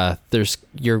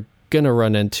 you're going to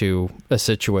run into a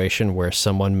situation where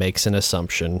someone makes an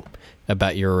assumption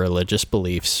about your religious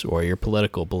beliefs or your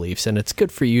political beliefs, and it's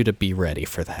good for you to be ready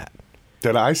for that.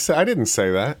 Did I say? I didn't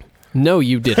say that. No,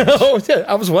 you didn't. Oh, yeah,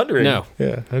 I was wondering. No.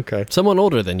 Yeah, okay. Someone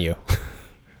older than you.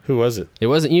 Who was it? It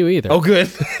wasn't you either. Oh, good.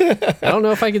 I don't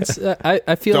know if I can.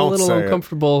 I feel Don't a little say it.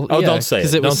 uncomfortable. Oh, don't say it.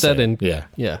 because it was Don't said say in. it. Yeah.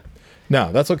 Yeah.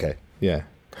 No, that's okay. Yeah.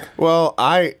 Well,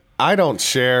 I don't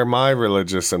share my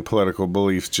religious and political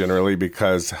beliefs generally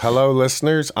because, hello,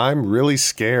 listeners, I'm really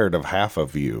scared of half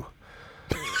of you.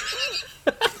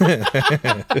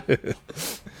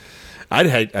 I'd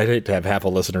hate to have half a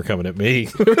listener coming at me.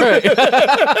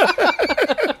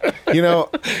 You know,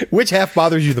 Which half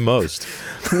bothers you the most?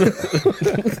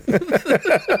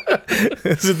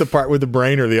 Is it the part with the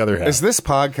brain or the other half? is this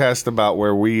podcast about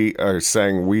where we are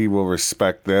saying we will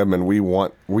respect them and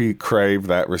we crave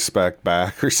that respect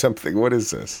back or something? What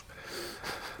is this?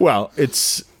 Well,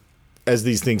 it's, as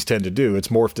these things tend to do, it's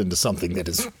morphed into something that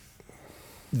is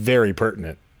very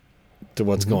pertinent to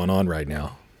what's going on right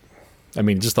now. I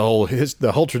mean, just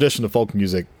the whole tradition of folk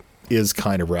music is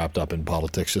kind of wrapped up in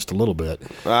politics just a little bit.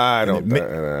 I don't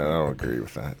agree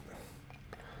with that.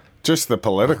 Just the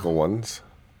political ones.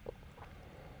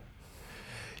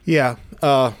 Yeah.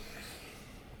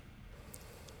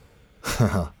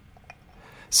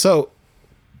 So,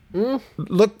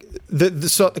 look.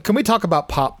 So, can we talk about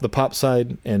the pop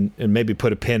side, and maybe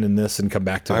put a pin in this and come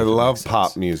back to it? I if it love makes pop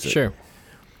sense? music. Sure.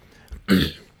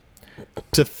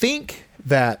 To think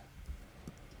that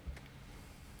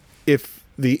if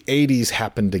the 80s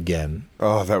happened again,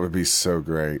 Oh, that would be so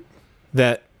great.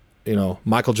 that,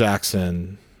 Michael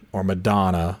Jackson or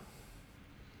Madonna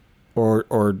or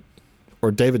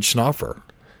David Schnaufer,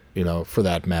 for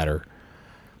that matter,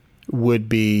 would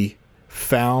be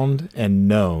found and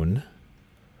known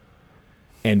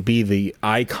and be the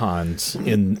icons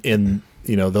in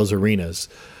those arenas,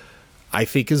 I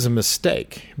think is a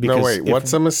mistake. No, wait,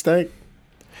 what's a mistake?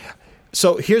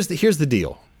 So here's the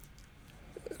deal.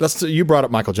 You brought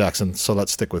up Michael Jackson, so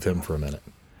let's stick with him for a minute.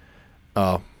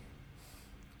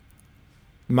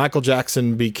 Michael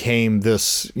Jackson became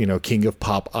this, king of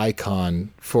pop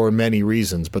icon for many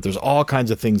reasons, but there's all kinds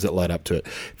of things that led up to it.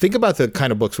 Think about the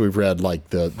kind of books we've read, like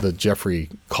the Jeffrey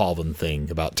Colvin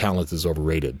thing about talent is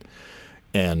overrated,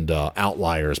 and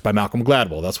Outliers by Malcolm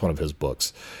Gladwell. That's one of his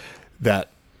books. That,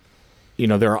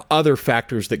 there are other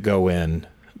factors that go in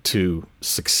to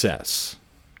success,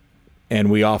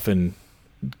 and we often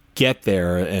get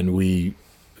there, and do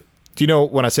you know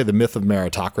when I say the myth of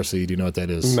meritocracy? Do you know what that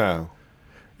is? No.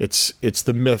 It's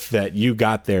the myth that you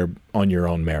got there on your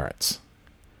own merits,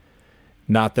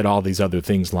 not that all these other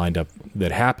things lined up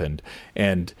that happened.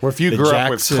 And Well, if you the grew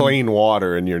up with Jackson- clean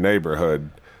water in your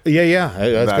neighborhood, that's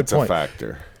a good point.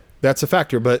 factor. That's a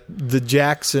factor. But the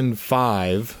Jackson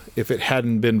 5, if it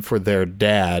hadn't been for their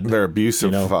dad, Their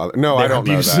abusive father. No, I their don't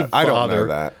know abusive that. I don't know father,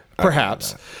 that. I don't know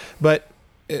Perhaps, that. but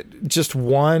just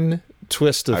one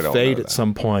twist I of don't fate know at that.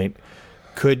 some point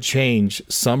could change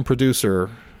some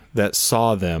producer that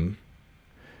saw them.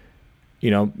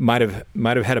 Might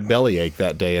have had a bellyache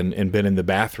that day and been in the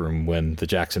bathroom when the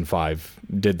Jackson 5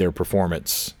 did their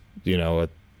performance. At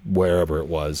wherever it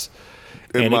was.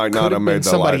 It And might not could have made been the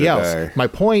somebody light of else. day. My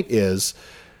point is,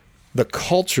 the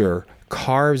culture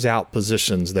carves out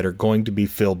positions that are going to be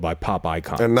filled by pop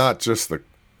icons. And not just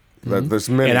there's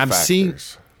many And I'm factors. seeing,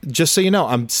 just so you know,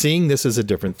 I'm seeing this as a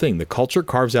different thing. The culture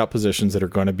carves out positions that are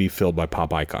going to be filled by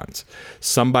pop icons.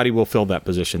 Somebody will fill that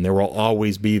position. There will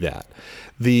always be that.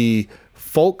 The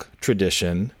folk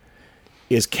tradition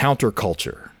is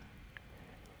counterculture.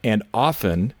 And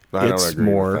often I don't it's agree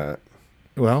more, with that.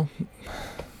 well,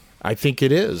 I think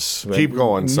it is. Keep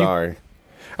going, sorry.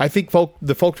 I think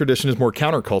the folk tradition is more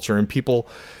counterculture, and people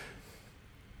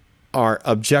are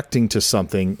objecting to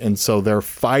something, and so they're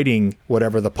fighting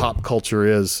whatever the pop culture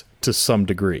is to some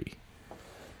degree.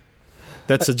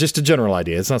 That's just a general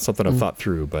idea. It's not something I've thought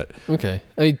through, but Okay.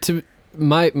 I mean,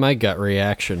 my gut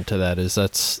reaction to that is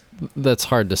that's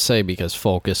hard to say because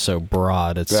folk is so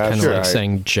broad. It's That's kind of right. like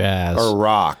saying jazz. Or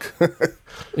rock.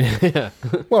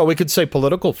 well, we could say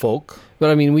political folk. But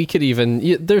I mean, we could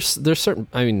even there's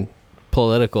certain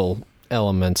political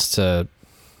elements to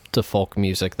folk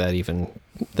music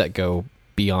that go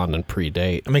beyond and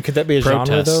predate. I mean, could that be a genre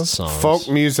Protest though? songs. Folk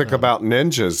music about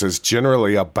ninjas is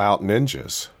generally about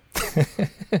ninjas.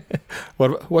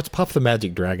 What's Puff the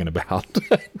Magic Dragon about?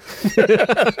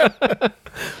 I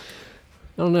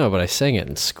don't know, but I sang it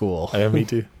in school. Me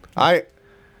too. I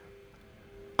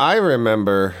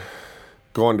remember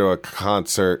going to a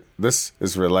concert. This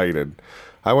is related.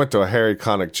 I went to a Harry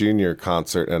Connick Jr.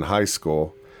 concert in high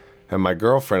school, and my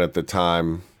girlfriend at the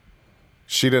time,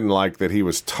 she didn't like that he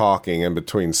was talking in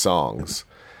between songs.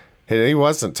 He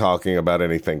wasn't talking about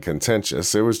anything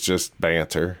contentious. It was just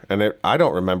banter, and I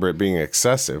don't remember it being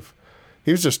excessive.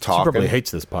 He was just talking. She probably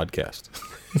hates this podcast.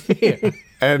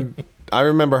 And I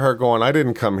remember her going, I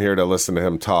didn't come here to listen to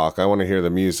him talk. I want to hear the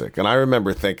music. And I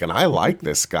remember thinking, I like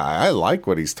this guy. I like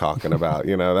what he's talking about.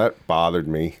 That bothered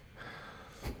me.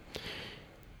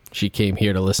 She came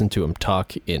here to listen to him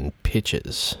talk in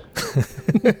pitches.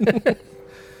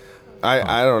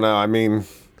 I don't know. I mean,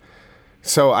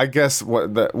 so I guess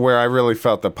where I really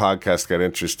felt the podcast got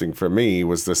interesting for me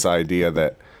was this idea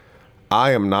that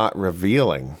I am not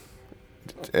revealing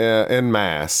en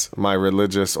masse my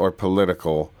religious or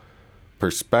political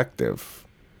perspective.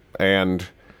 And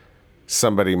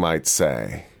somebody might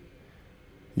say,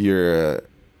 I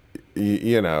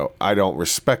don't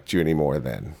respect you anymore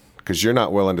then, because you're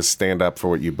not willing to stand up for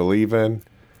what you believe in.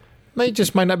 They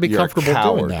just might not be You're a comfortable doing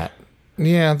coward. that.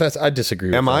 Yeah, I disagree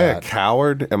with that. Am I a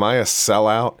coward? Am I a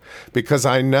sellout? Because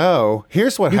I know,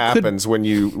 here's what happens when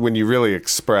you really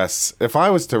express. If I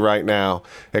was to right now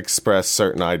express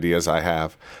certain ideas I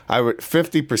have,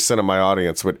 50% of my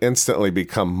audience would instantly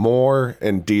become more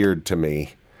endeared to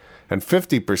me, and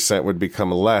 50% would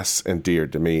become less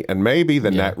endeared to me, and maybe the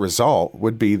net result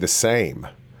would be the same.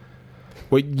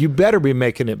 Well, you better be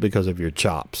making it because of your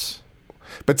chops.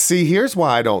 But see, here's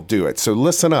why I don't do it. So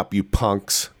listen up, you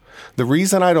punks. The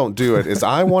reason I don't do it is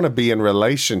I want to be in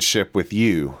relationship with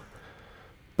you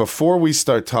before we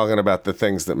start talking about the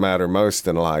things that matter most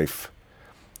in life.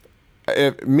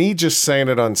 Me just saying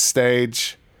it on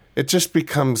stage, it just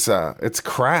becomes, it's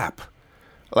crap.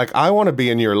 Like, I want to be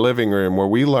in your living room where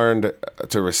we learn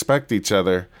to respect each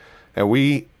other and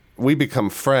we become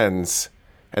friends.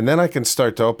 And then I can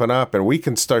start to open up and we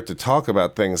can start to talk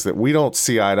about things that we don't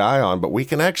see eye to eye on, but we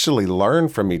can actually learn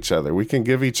from each other. We can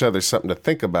give each other something to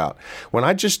think about. When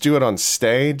I just do it on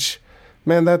stage,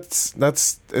 man, it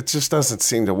just doesn't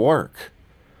seem to work.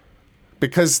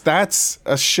 Because that's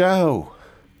a show.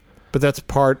 But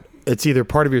it's either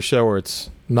part of your show or it's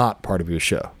not part of your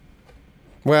show.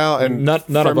 Well, and none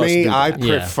for of us me, do I that.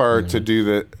 prefer to do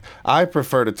that. I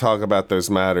prefer to talk about those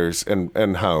matters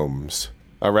in homes.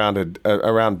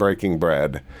 Around breaking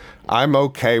bread. I'm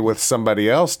okay with somebody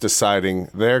else deciding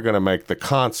they're going to make the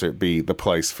concert be the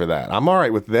place for that. I'm all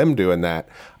right with them doing that.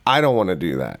 I don't want to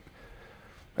do that.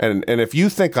 And if you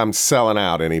think I'm selling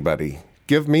out anybody,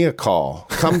 give me a call.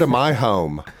 Come to my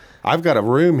home. I've got a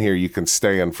room here you can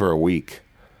stay in for a week.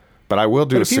 But I will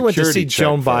do a security check. If you went to see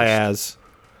Joan first. Baez,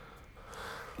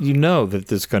 you know that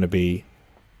there's going to be,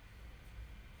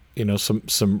 some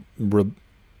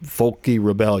folky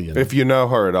rebellion. If you know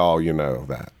her at all, you know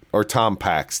that. Or Tom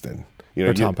Paxton.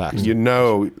 Tom Paxton. You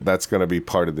know that's going to be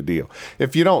part of the deal.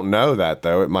 If you don't know that,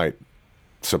 though, it might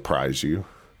surprise you.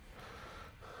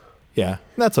 Yeah,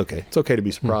 that's okay. It's okay to be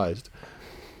surprised.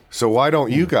 So why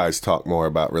don't you guys talk more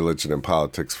about religion and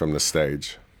politics from the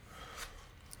stage?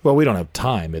 Well, we don't have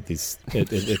time at the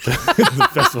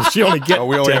festival. She only gets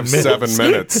we only 10 have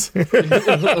minutes. 7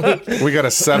 minutes. We got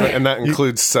a 7, and that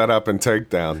includes setup and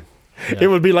takedown. Yeah. It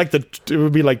would be like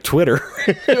Twitter.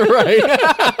 Right.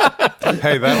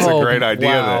 Hey, that's a great idea.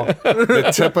 Wow.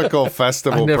 The typical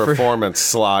festival performance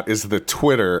slot is the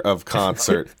Twitter of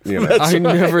concert. I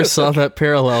never saw that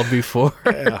parallel before.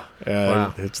 Yeah,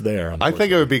 wow. It's there. I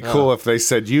think it would be cool if they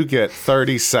said, you get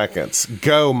 30 seconds.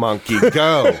 Go, monkey,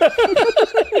 go.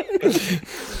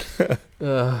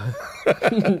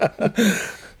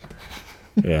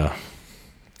 Yeah.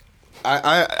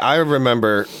 I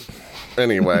remember...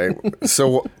 Anyway,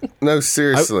 so no,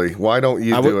 seriously, why don't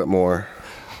you do it more?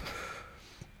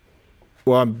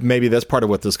 Well, maybe that's part of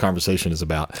what this conversation is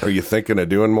about. Are you thinking of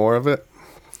doing more of it?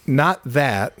 Not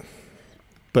that,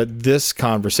 but this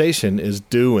conversation is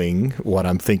doing what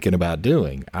I'm thinking about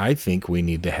doing. I think we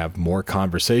need to have more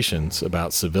conversations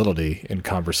about civility and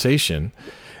conversation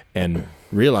and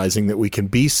realizing that we can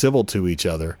be civil to each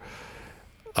other.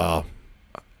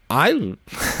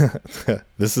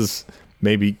 This is...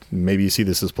 Maybe you see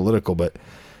this as political, but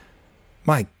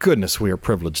my goodness, we are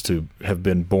privileged to have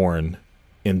been born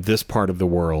in this part of the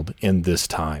world in this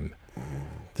time.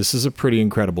 This is a pretty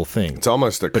incredible thing. It's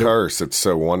almost a curse. It's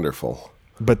so wonderful.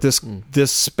 But this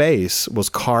space was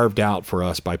carved out for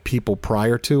us by people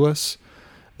prior to us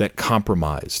that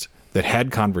compromised, that had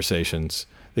conversations,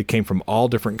 that came from all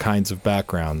different kinds of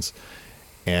backgrounds,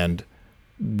 and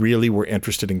really were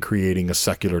interested in creating a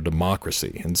secular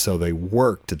democracy. And so they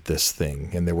worked at this thing.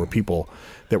 And there were people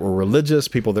that were religious,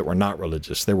 people that were not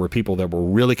religious. There were people that were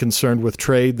really concerned with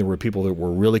trade. There were people that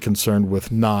were really concerned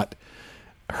with not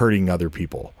hurting other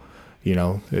people, you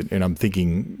know, and I'm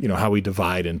thinking, you know, how we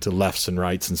divide into lefts and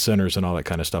rights and centers and all that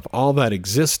kind of stuff. All that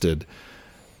existed,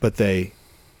 but they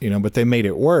made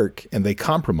it work and they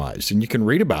compromised. And you can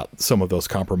read about some of those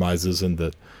compromises and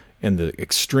the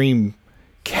extreme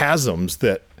chasms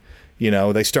that, you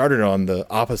know, they started on the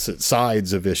opposite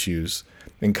sides of issues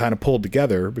and kind of pulled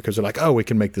together because they're like, oh, we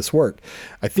can make this work.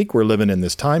 I think we're living in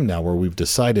this time now where we've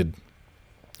decided,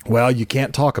 well, you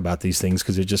can't talk about these things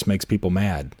because it just makes people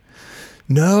mad.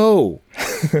 No,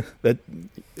 that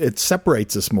it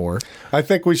separates us more. I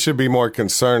think we should be more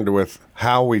concerned with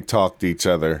how we talk to each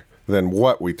other than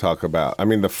what we talk about. I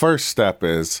mean, the first step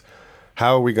is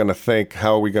how are we going to think?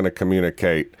 How are we going to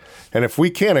communicate? And if we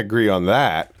can't agree on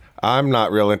that, I'm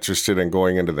not real interested in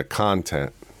going into the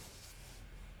content.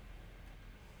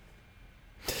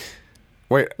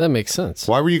 Wait, That makes sense.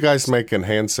 why were you guys making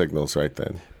hand signals right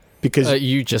then? Because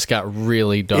You just got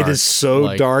really dark. it is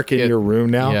so dark in your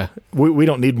room now. Yeah. We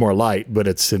don't need more light, but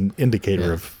it's an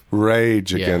indicator of,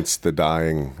 Rage Yeah. against the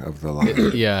dying of the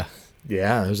light. Yeah.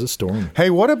 yeah, there's a storm. Hey,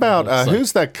 what about It's like-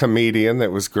 who's that comedian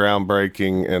that was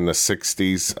groundbreaking in the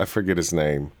 60s? I forget his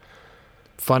name.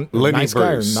 Fun, Lenny nice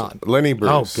guy or Bruce. not? Lenny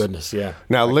Bruce. Oh, goodness, yeah.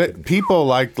 Now, people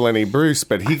liked Lenny Bruce,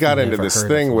 but he got into never this heard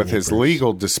thing of with Lenny his Bruce.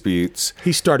 legal disputes.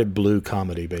 He started blue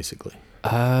comedy, basically.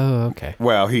 Oh, okay.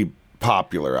 Well, he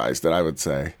popularized it, I would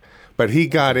say. But he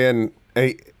got in,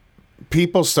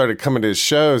 people started coming to his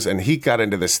shows, and he got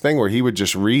into this thing where he would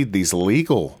just read these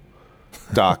legal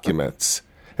documents.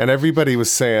 And everybody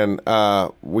was saying,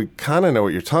 we kind of know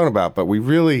what you're talking about, but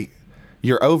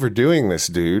you're overdoing this,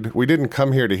 dude. We didn't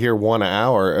come here to hear 1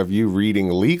 hour of you reading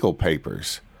legal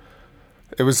papers.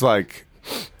 It was like,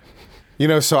 you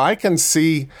know, so I can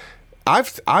see, I've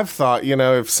thought, you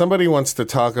know, if somebody wants to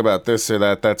talk about this or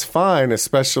that, that's fine,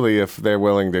 especially if they're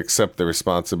willing to accept the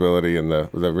responsibility and the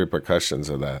repercussions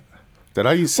of that. Did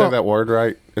I say that word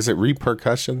right? Is it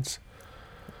repercussions?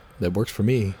 That works for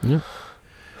me. Yeah.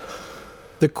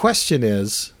 The question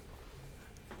is,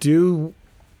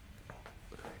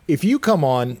 if you come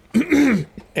on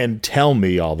and tell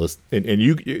me all this,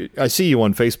 and I see you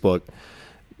on Facebook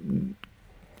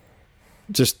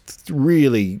just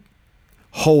really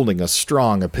holding a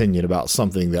strong opinion about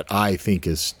something that I think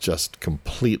is just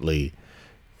completely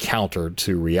counter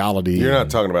to reality. You're not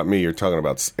talking about me. You're talking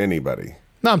about anybody.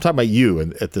 No, I'm talking about you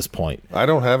at this point. I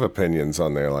don't have opinions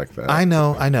on there like that. I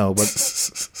know. But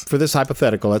for this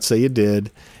hypothetical, let's say you did.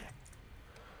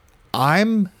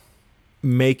 I'm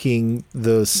making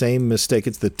the same mistake.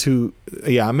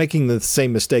 I'm making the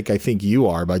same mistake I think you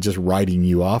are by just writing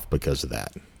you off because of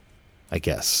that, I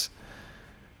guess.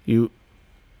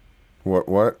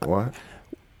 What?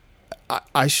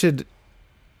 I should.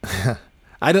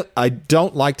 I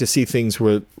don't like to see things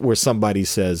where somebody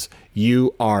says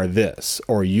you are this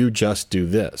or you just do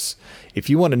this. If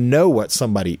you want to know what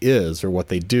somebody is or what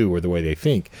they do or the way they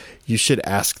think, you should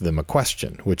ask them a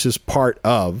question, which is part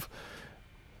of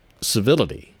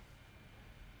civility.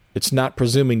 It's not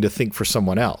presuming to think for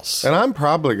someone else. And I'm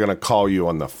probably going to call you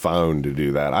on the phone to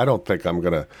do that. I don't think I'm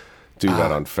going to do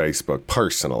that on Facebook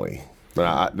personally.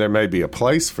 There may be a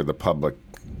place for the public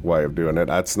way of doing it.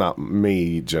 That's not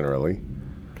me generally.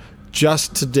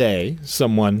 Just today,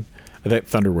 I think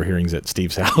Thunder we're hearing is at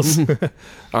Steve's house.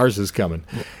 Ours is coming.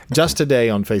 Just today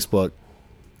on Facebook,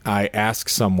 I asked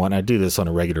someone, I do this on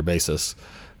a regular basis,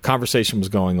 conversation was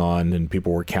going on and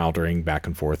people were countering back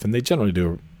and forth, and they generally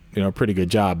do a pretty good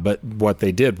job. But what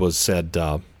they did was said,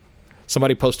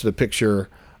 somebody posted a picture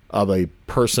of a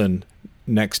person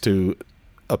next to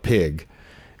a pig,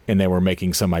 and they were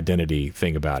making some identity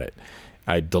thing about it.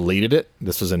 I deleted it.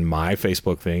 This was in my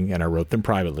Facebook thing, and I wrote them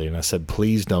privately, and I said,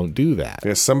 please don't do that.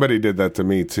 Yeah, somebody did that to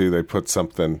me, too. They put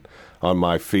something on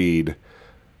my feed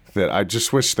that I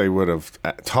just wish they would have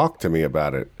talked to me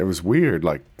about it. It was weird.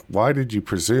 Like, why did you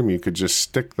presume you could just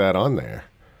stick that on there?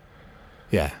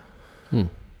 Yeah.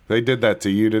 They did that to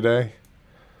you today?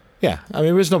 Yeah. I mean,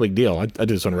 it was no big deal. I do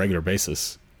this on a regular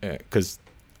basis because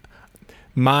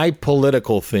my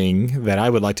political thing that I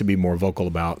would like to be more vocal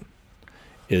about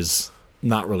is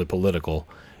not really political.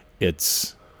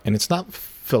 It's not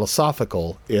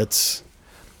philosophical. It's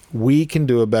we can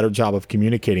do a better job of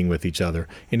communicating with each other.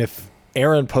 And if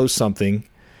Aaron posts something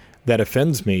that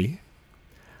offends me,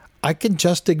 I can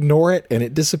just ignore it and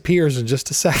it disappears in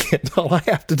just a second. All I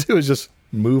have to do is just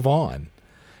move on.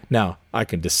 Now, I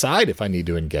can decide if I need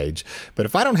to engage, but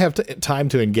if I don't have time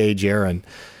to engage Aaron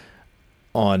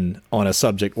on a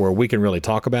subject where we can really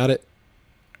talk about it,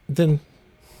 then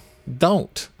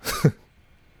don't.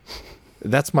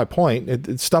 That's my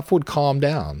point. Stuff would calm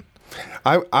down.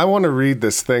 I want to read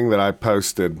this thing that I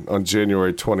posted on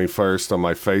January 21st on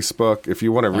my Facebook. If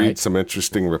you want to read some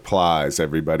interesting replies,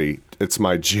 everybody, it's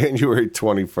my January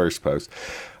 21st post.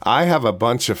 I have a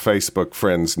bunch of Facebook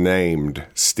friends named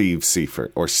Steve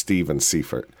Seifert or Steven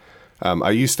Seifert. I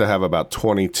used to have about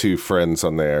 22 friends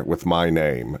on there with my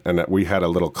name, and we had a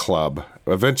little club.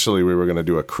 Eventually, we were going to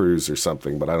do a cruise or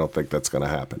something, but I don't think that's going to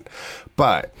happen.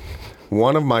 But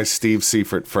one of my Steve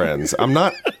Seifert friends, I'm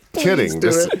not kidding.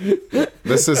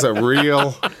 This is a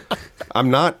real,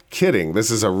 I'm not kidding. This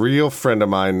is a real friend of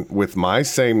mine with my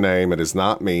same name. It is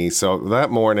not me. So that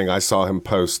morning, I saw him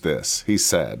post this. He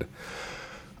said,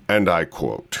 and I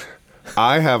quote,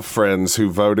 I have friends who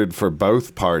voted for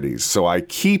both parties, so I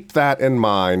keep that in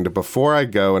mind before I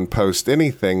go and post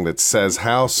anything that says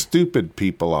how stupid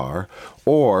people are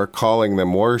or calling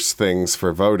them worse things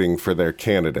for voting for their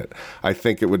candidate. I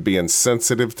think it would be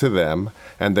insensitive to them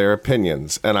and their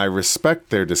opinions, and I respect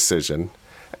their decision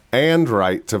and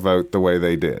right to vote the way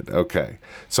they did. Okay,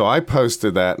 so I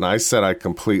posted that, and I said I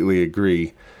completely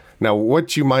agree. Now,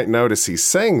 what you might notice he's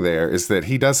saying there is that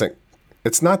he doesn't.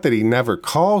 It's not that he never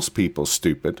calls people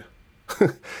stupid.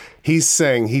 He's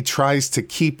saying he tries to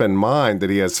keep in mind that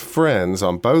he has friends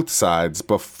on both sides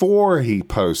before he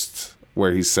posts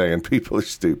where he's saying people are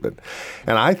stupid.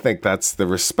 And I think that's the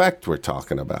respect we're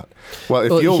talking about. Well,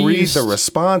 if you'll read the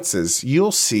responses,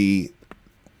 you'll see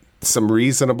some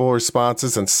reasonable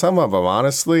responses. And some of them,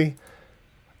 honestly,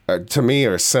 to me,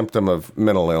 are a symptom of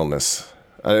mental illness.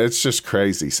 It's just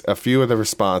crazy. A few of the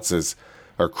responses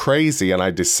are crazy, and I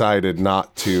decided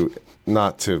not to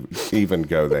even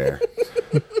go there.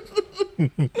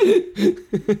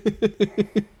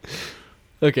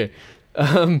 Okay.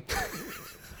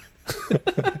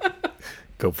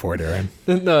 Go for it, Aaron.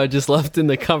 No, I just left in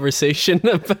the conversation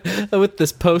with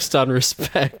this post on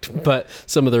respect, but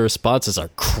some of the responses are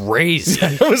crazy.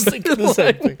 I was thinking the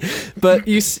same thing. But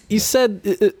you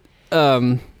said,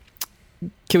 can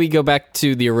we go back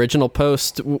to the original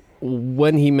post?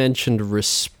 When he mentioned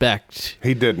respect,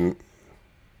 He didn't.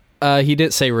 He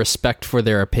didn't say respect for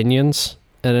their opinions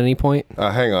at any point.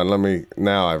 Hang on, let me.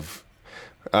 Now I've.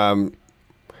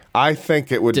 I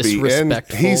think it would be.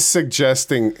 Disrespectful. He's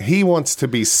suggesting he wants to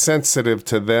be sensitive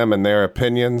to them and their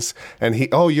opinions, and he.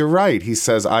 Oh, you're right. He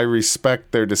says I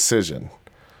respect their decision.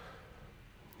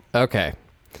 Okay.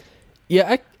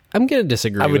 Yeah, I'm going to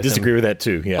disagree. I would with disagree him with that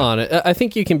too. Yeah. on it. I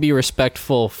think you can be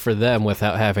respectful for them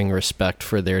without having respect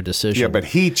for their decision. Yeah, but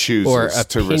he Or chooses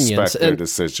to opinions. respect their And-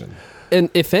 decision. And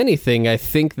if anything, I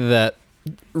think that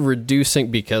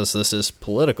reducing, because this is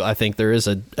political, I think there is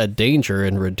a danger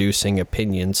in reducing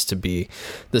opinions to be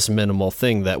this minimal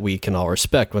thing that we can all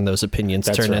respect when those opinions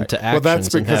That's turn right. into Well, actions. that's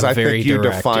because and I have very think you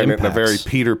direct define it in a very impacts.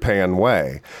 Peter Pan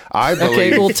way. I believe.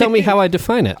 Okay, well, tell me how I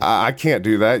define it. I can't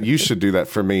do that. You should do that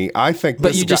for me. I think.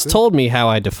 But this you just guy- told me how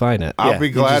I define it. I'll Yeah, be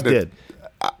you glad just to. did.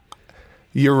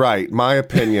 You're right. My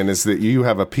opinion is that you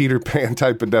have a Peter Pan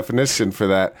type of definition for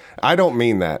that. I don't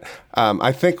mean that.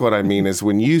 I think what I mean is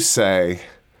when you say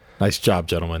Nice job,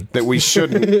 gentlemen. that we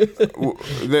shouldn't,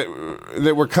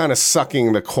 that we're kind of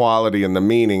sucking the quality and the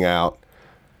meaning out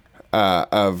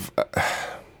of.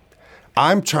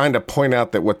 I'm trying to point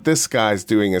out that what this guy's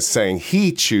doing is saying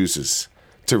he chooses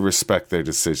to respect their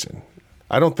decision.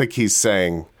 I don't think he's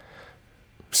saying.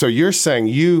 So you're saying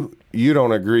you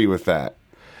don't agree with that.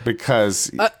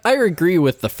 Because I agree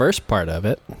with the first part of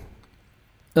it.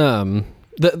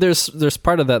 There's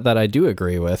part of that I do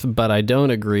agree with, but I don't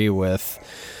agree with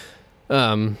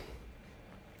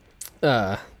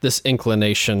this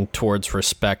inclination towards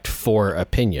respect for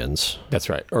opinions. That's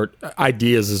right. Or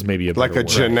ideas is maybe a better like a word.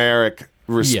 generic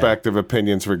respect of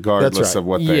opinions regardless That's right. of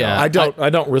what they Yeah. are. I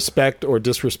don't respect or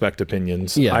disrespect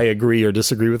opinions. Yeah. I agree or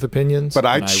disagree with opinions. But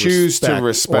I and choose to or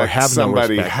respect have no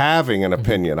somebody respect. having an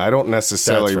opinion. I don't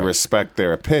necessarily That's right. respect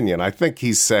their opinion. I think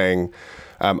he's saying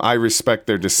I respect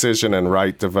their decision and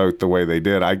right to vote the way they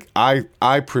did.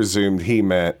 I presumed he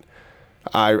meant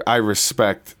I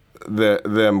respect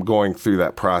them going through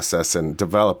that process and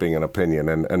developing an opinion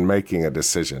and making a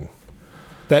decision.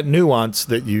 That nuance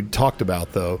that you talked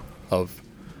about, though, of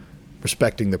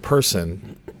respecting the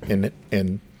person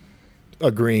and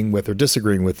agreeing with or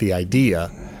disagreeing with the idea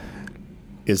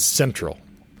is central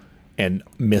and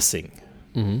missing.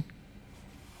 Mm-hmm.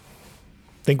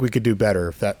 I think we could do better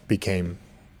if that became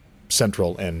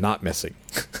central and not missing.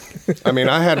 I mean,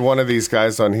 I had one of these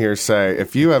guys on here say,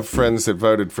 if you have friends that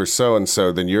voted for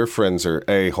so-and-so, then your friends are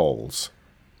a-holes.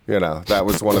 You know, that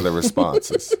was one of the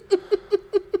responses.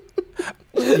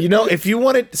 You know, if you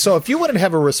wanted to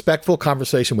have a respectful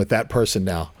conversation with that person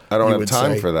now, I don't you have would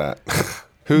time say- for that.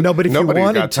 No, but if you Nobody's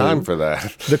wanted got time to, for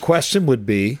that. the question would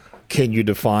be, Can you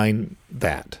define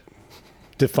that?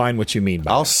 Define what you mean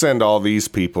by I'll send all these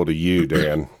people to you,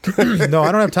 Dan. that. No,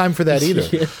 I don't have time for that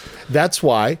either. That's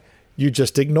why you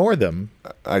just ignore them.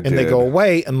 I And they go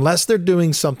away unless they're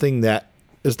doing something that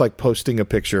is like posting a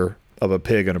picture of a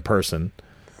pig and a person.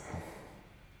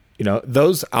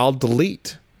 Those I'll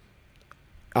delete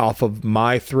off of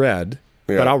my thread,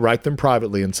 but I'll write them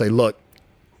privately and say, look,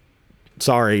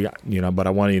 sorry, but I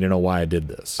want you to know why I did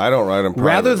this. I don't write them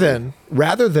privately.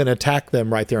 Rather than attack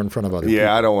them right there in front of other people.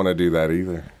 Yeah, I don't want to do that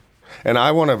either. And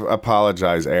I want to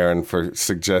apologize, Aaron, for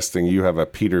suggesting you have a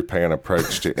Peter Pan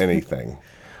approach to anything.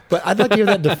 But I'd like to hear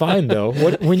that defined, though.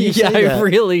 When you say I that,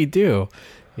 really do.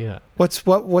 Yeah.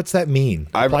 what's that mean?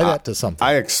 Apply that to something.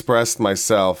 I expressed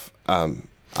myself.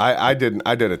 I did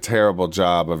a terrible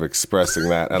job of expressing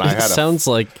that, and I It had sounds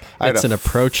like it's an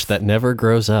approach that never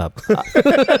grows up.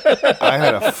 I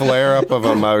had a flare up of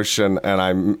emotion, and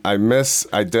I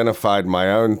misidentified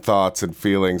my own thoughts and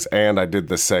feelings, and I did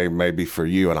the same maybe for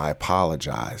you, and I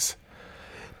apologize.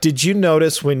 Did you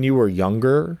notice when you were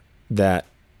younger that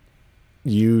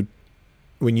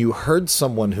when you heard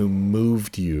someone who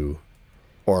moved you,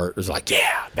 or it was like,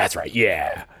 yeah, that's right,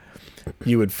 yeah,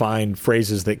 you would find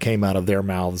phrases that came out of their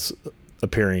mouths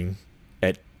appearing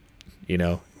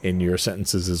in your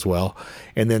sentences as well.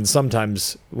 And then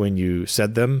sometimes when you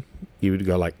said them, you would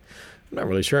go like, I'm not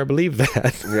really sure I believe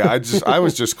that. Yeah, I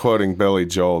was just quoting Billy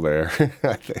Joel there.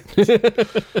 I think.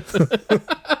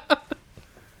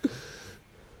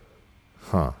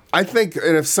 I think,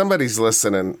 and if somebody's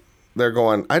listening, they're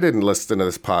going, I didn't listen to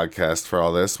this podcast for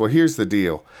all this. Well, here's the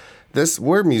deal.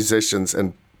 We're musicians,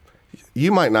 and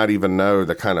you might not even know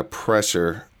the kind of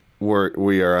pressure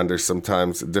we are under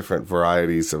sometimes, different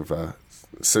varieties of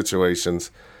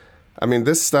situations. I mean,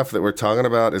 this stuff that we're talking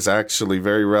about is actually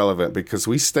very relevant because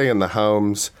we stay in the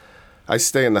homes. I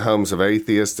stay in the homes of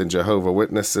atheists and Jehovah's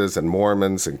Witnesses and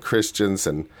Mormons and Christians,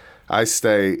 and I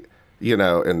stay,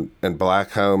 in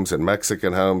black homes and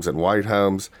Mexican homes and white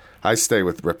homes. I stay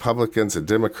with Republicans and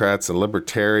Democrats and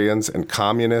libertarians and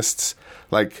communists.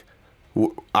 Like,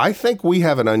 I think we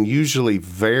have an unusually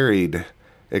varied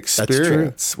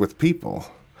experience with people.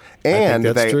 And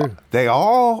they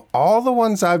all the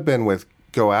ones I've been with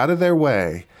go out of their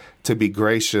way to be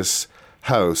gracious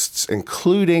hosts,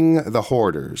 including the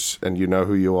hoarders, and you know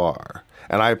who you are.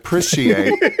 And I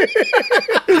appreciate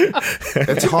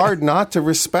it's hard not to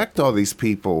respect all these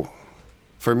people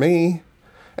for me.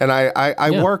 And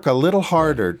I work a little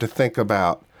harder to think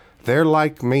about they're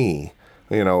like me,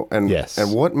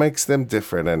 and what makes them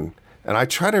different. And I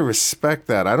try to respect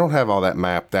that. I don't have all that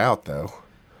mapped out, though.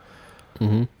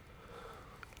 Mm-hmm.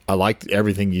 I liked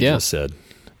everything you just said.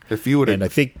 If you would, and I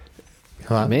think,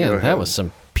 man, that was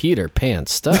some Peter Pan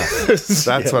stuff.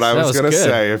 That's what I was going to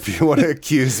say. If you want to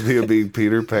accuse me of being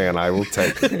Peter Pan, I will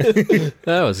take it.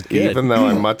 That was good. Even though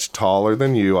I'm much taller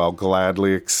than you, I'll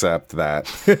gladly accept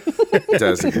that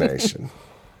designation.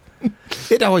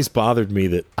 It always bothered me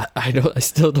that I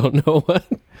still don't know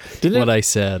what I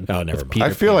said. Oh, never mind. I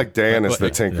feel like Dan is the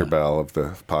Tinkerbell of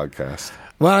the podcast.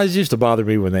 Well, it used to bother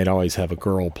me when they'd always have a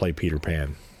girl play Peter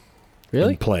Pan.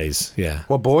 Really? In plays, yeah.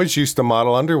 Well, boys used to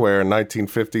model underwear in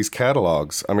 1950s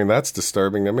catalogs. I mean, that's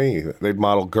disturbing to me. They'd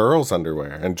model girls'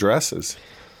 underwear and dresses.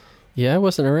 Yeah, I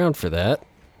wasn't around for that.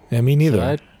 Yeah, me neither. So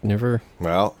I never.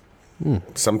 Well,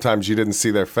 sometimes you didn't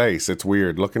see their face. It's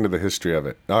weird. Look into the history of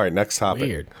it. All right, next topic.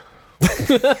 Weird.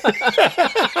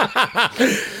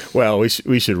 Well,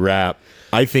 we should wrap.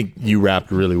 I think you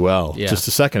rapped really well just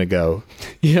a second ago.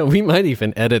 Yeah, we might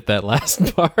even edit that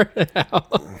last part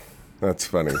out. That's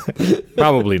funny.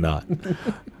 Probably not.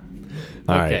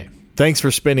 All right. Thanks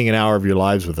for spending an hour of your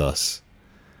lives with us.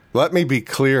 Let me be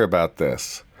clear about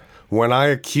this. When I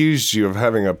accused you of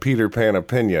having a Peter Pan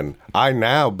opinion, I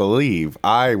now believe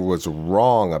I was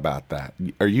wrong about that.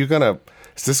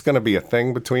 Is this going to be a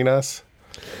thing between us?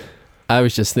 I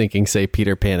was just thinking, say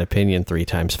Peter Pan opinion 3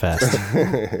 times fast.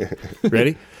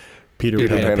 Ready? Peter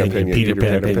Pan opinion. Peter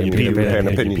Pan opinion. Peter Pan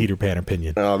opinion. Peter Pan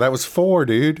opinion. Oh, that was 4,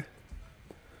 dude.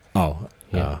 Oh,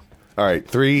 yeah. All right,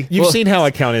 3. You've seen how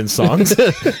I count in songs.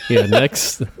 Yeah,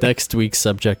 next week's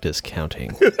subject is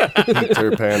counting.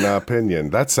 Peter Pan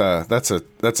opinion. That's a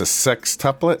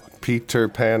sextuplet. Peter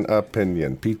Pan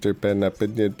opinion. Peter Pan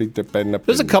opinion. Peter Pan opinion.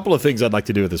 There's a couple of things I'd like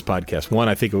to do with this podcast. One,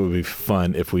 I think it would be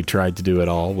fun if we tried to do it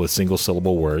all with single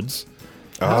syllable words.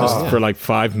 Just for like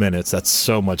 5 minutes. That's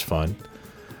so much fun.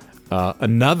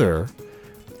 Another,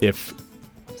 if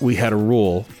we had a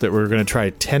rule that we were going to try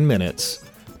 10 minutes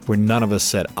where none of us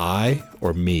said I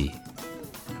or me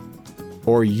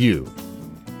or you.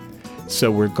 So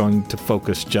we're going to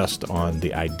focus just on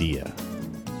the idea.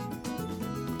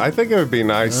 I think it would be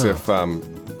nice if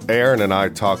Aaron and I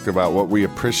talked about what we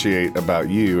appreciate about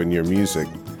you and your music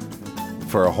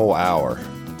for a whole hour.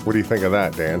 What do you think of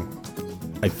that, Dan?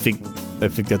 I think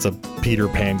that's a Peter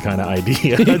Pan kind of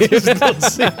idea. I don't think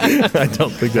that's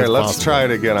Here, let's possible. try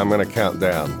it again. I'm going to count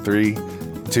down. 3,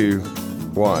 2,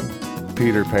 1.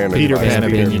 Peter Pan Peter advice. Pan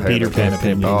opinion. Peter Pan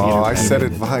opinion. Oh, Peter I Pan said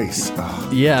opinion. advice. Oh.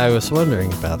 Yeah, I was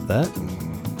wondering about that.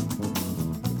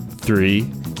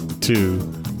 3, 2,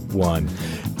 1.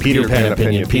 Peter Pan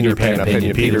opinion. Peter Pan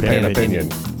opinion. Peter Pan opinion.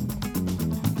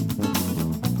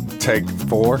 Take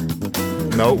 4.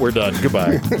 No, we're done.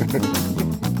 Goodbye.